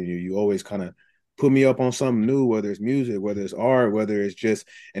 years older than you, you always kind of put me up on something new, whether it's music, whether it's art, whether it's just,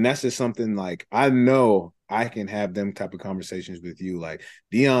 and that's just something like I know I can have them type of conversations with you. Like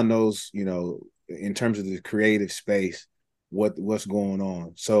Dion knows, in terms of the creative space, what's going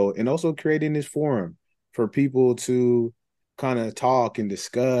on. So, and also creating this forum for people to kind of talk and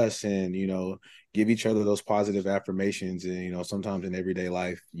discuss and give each other those positive affirmations. And sometimes in everyday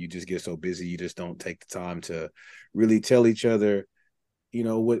life you just get so busy you just don't take the time to really tell each other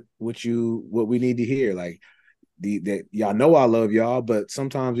what we need to hear. Like that y'all know I love y'all, but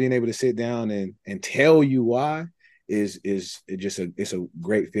sometimes being able to sit down and tell you why is it's a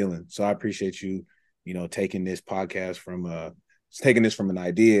great feeling. So I appreciate you taking this podcast taking this from an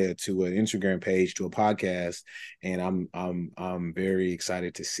idea to an Instagram page to a podcast, and I'm very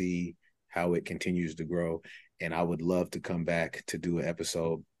excited to see how it continues to grow. And I would love to come back to do an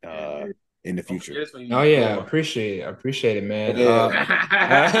episode in the future. Oh yeah, I appreciate it, man.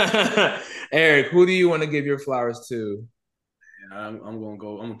 Yeah. Eric, who do you want to give your flowers to? I'm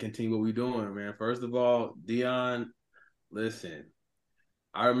gonna continue what we're doing, man. First of all, Dion, listen.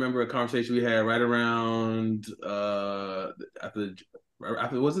 I remember a conversation we had right around after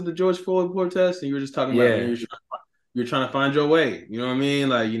was it the George Floyd protest, and you were just talking about, man, Yeah, you're trying to find your way. You know what I mean?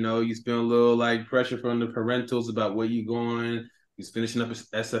 Like, you spend a little like pressure from the parentals about where you going. He's finishing up his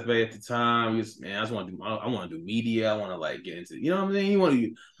SFA at the time. Man, I just want to do. I want to do media. I want to like get into. You know what I'm saying? You want to. I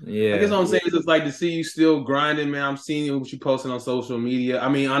guess yeah, what I'm saying is it's like to see you still grinding, man. I'm seeing what you posting on social media. I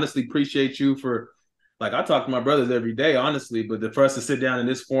mean, honestly, appreciate you for. Like I talk to my brothers every day, honestly, but for us to sit down in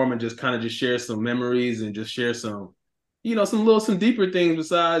this forum and just kind of just share some memories and just share some, some deeper things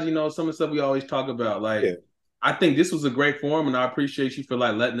besides, some of the stuff we always talk about. Like, Yeah, I think this was a great forum, and I appreciate you for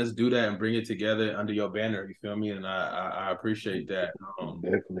like letting us do that and bring it together under your banner. You feel me? And I appreciate that.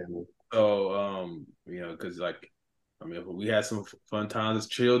 Definitely. Because like, I mean, we had some fun times as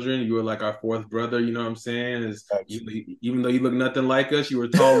children. You were like our fourth brother. You know what I'm saying? Even though you look nothing like us, you were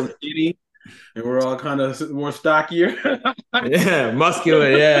tall and skinny, and we're all kind of more stockier. yeah,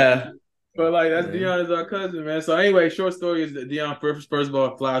 muscular, yeah. But like that's Yeah. Dion is our cousin, man. So anyway, short story is that Dion, first of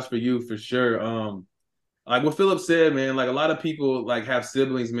all, flowers for you for sure. Like what Philip said, man, like a lot of people like have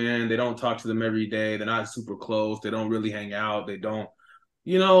siblings, man. They don't talk to them every day. They're not super close. They don't really hang out. They don't,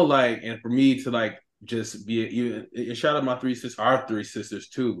 like, and for me to like just be even and shout out my three sisters, our three sisters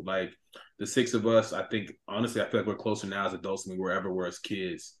too. Like the six of us, I think honestly, I feel like we're closer now as adults than we were ever were as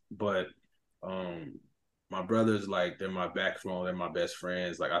kids. But um my brothers, like, they're my backbone, they're my best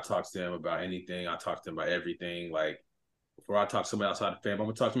friends. Like I talk to them about anything, I talk to them about everything. Like before I talk to somebody outside the family, I'm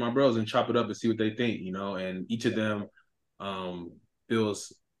gonna talk to my bros and chop it up and see what they think, and each of them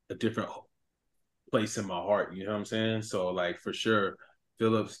feels a different place in my heart, you know what I'm saying? So like for sure,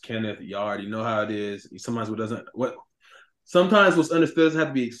 Phillips, Kenneth, y'all already know how it is. Sometimes what's understood doesn't have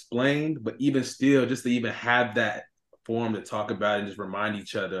to be explained, but even still, just to even have that forum to talk about it and just remind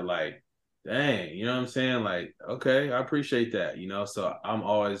each other, like, dang, you know what I'm saying? Like, okay, I appreciate that, So I'm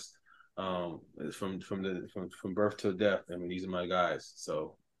always from birth to death. I mean, these are my guys.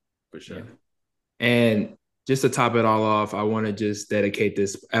 So for Yeah. sure. And just to top it all off, I want to just dedicate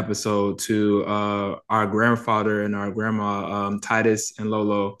this episode to our grandfather and our grandma, Titus and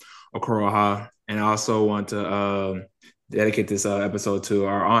Lolo Okoroha. And I also want to dedicate this episode to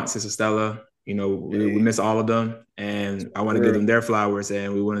our aunt, Sister Stella. We miss all of them, and I want to give them their flowers,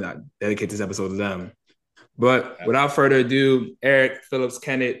 and we want to dedicate this episode to them. But without further ado, Eric, Phillips,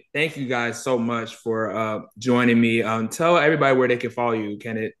 Kenneth, thank you guys so much for joining me. Tell everybody where they can follow you,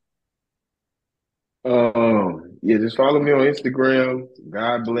 Kenneth. Yeah, just follow me on Instagram.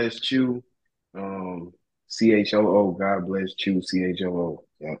 God bless Chew. CHOO. God bless Chew. CHOO.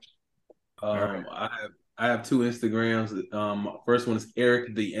 Yeah. All right. I have two Instagrams. First one is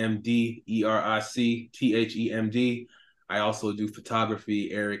Eric the MD, ERICTHEMD. I also do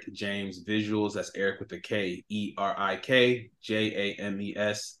photography, Eric James Visuals. That's Eric with a K, ERIK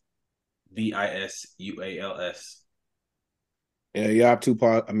JAMES VISUALS. Yeah, I have not two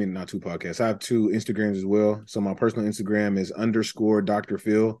podcasts. I have two Instagrams as well. So my personal Instagram is _ Dr.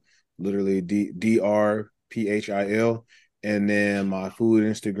 Phil, literally DRPHIL. And then my food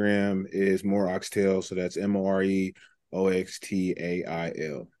Instagram is More Oxtail. So that's MOREOXTAIL.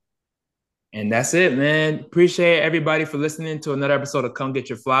 And that's it, man. Appreciate everybody for listening to another episode of Come Get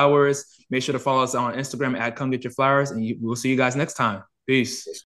Your Flowers. Make sure to follow us on Instagram at Come Get Your Flowers, and we'll see you guys next time. Peace.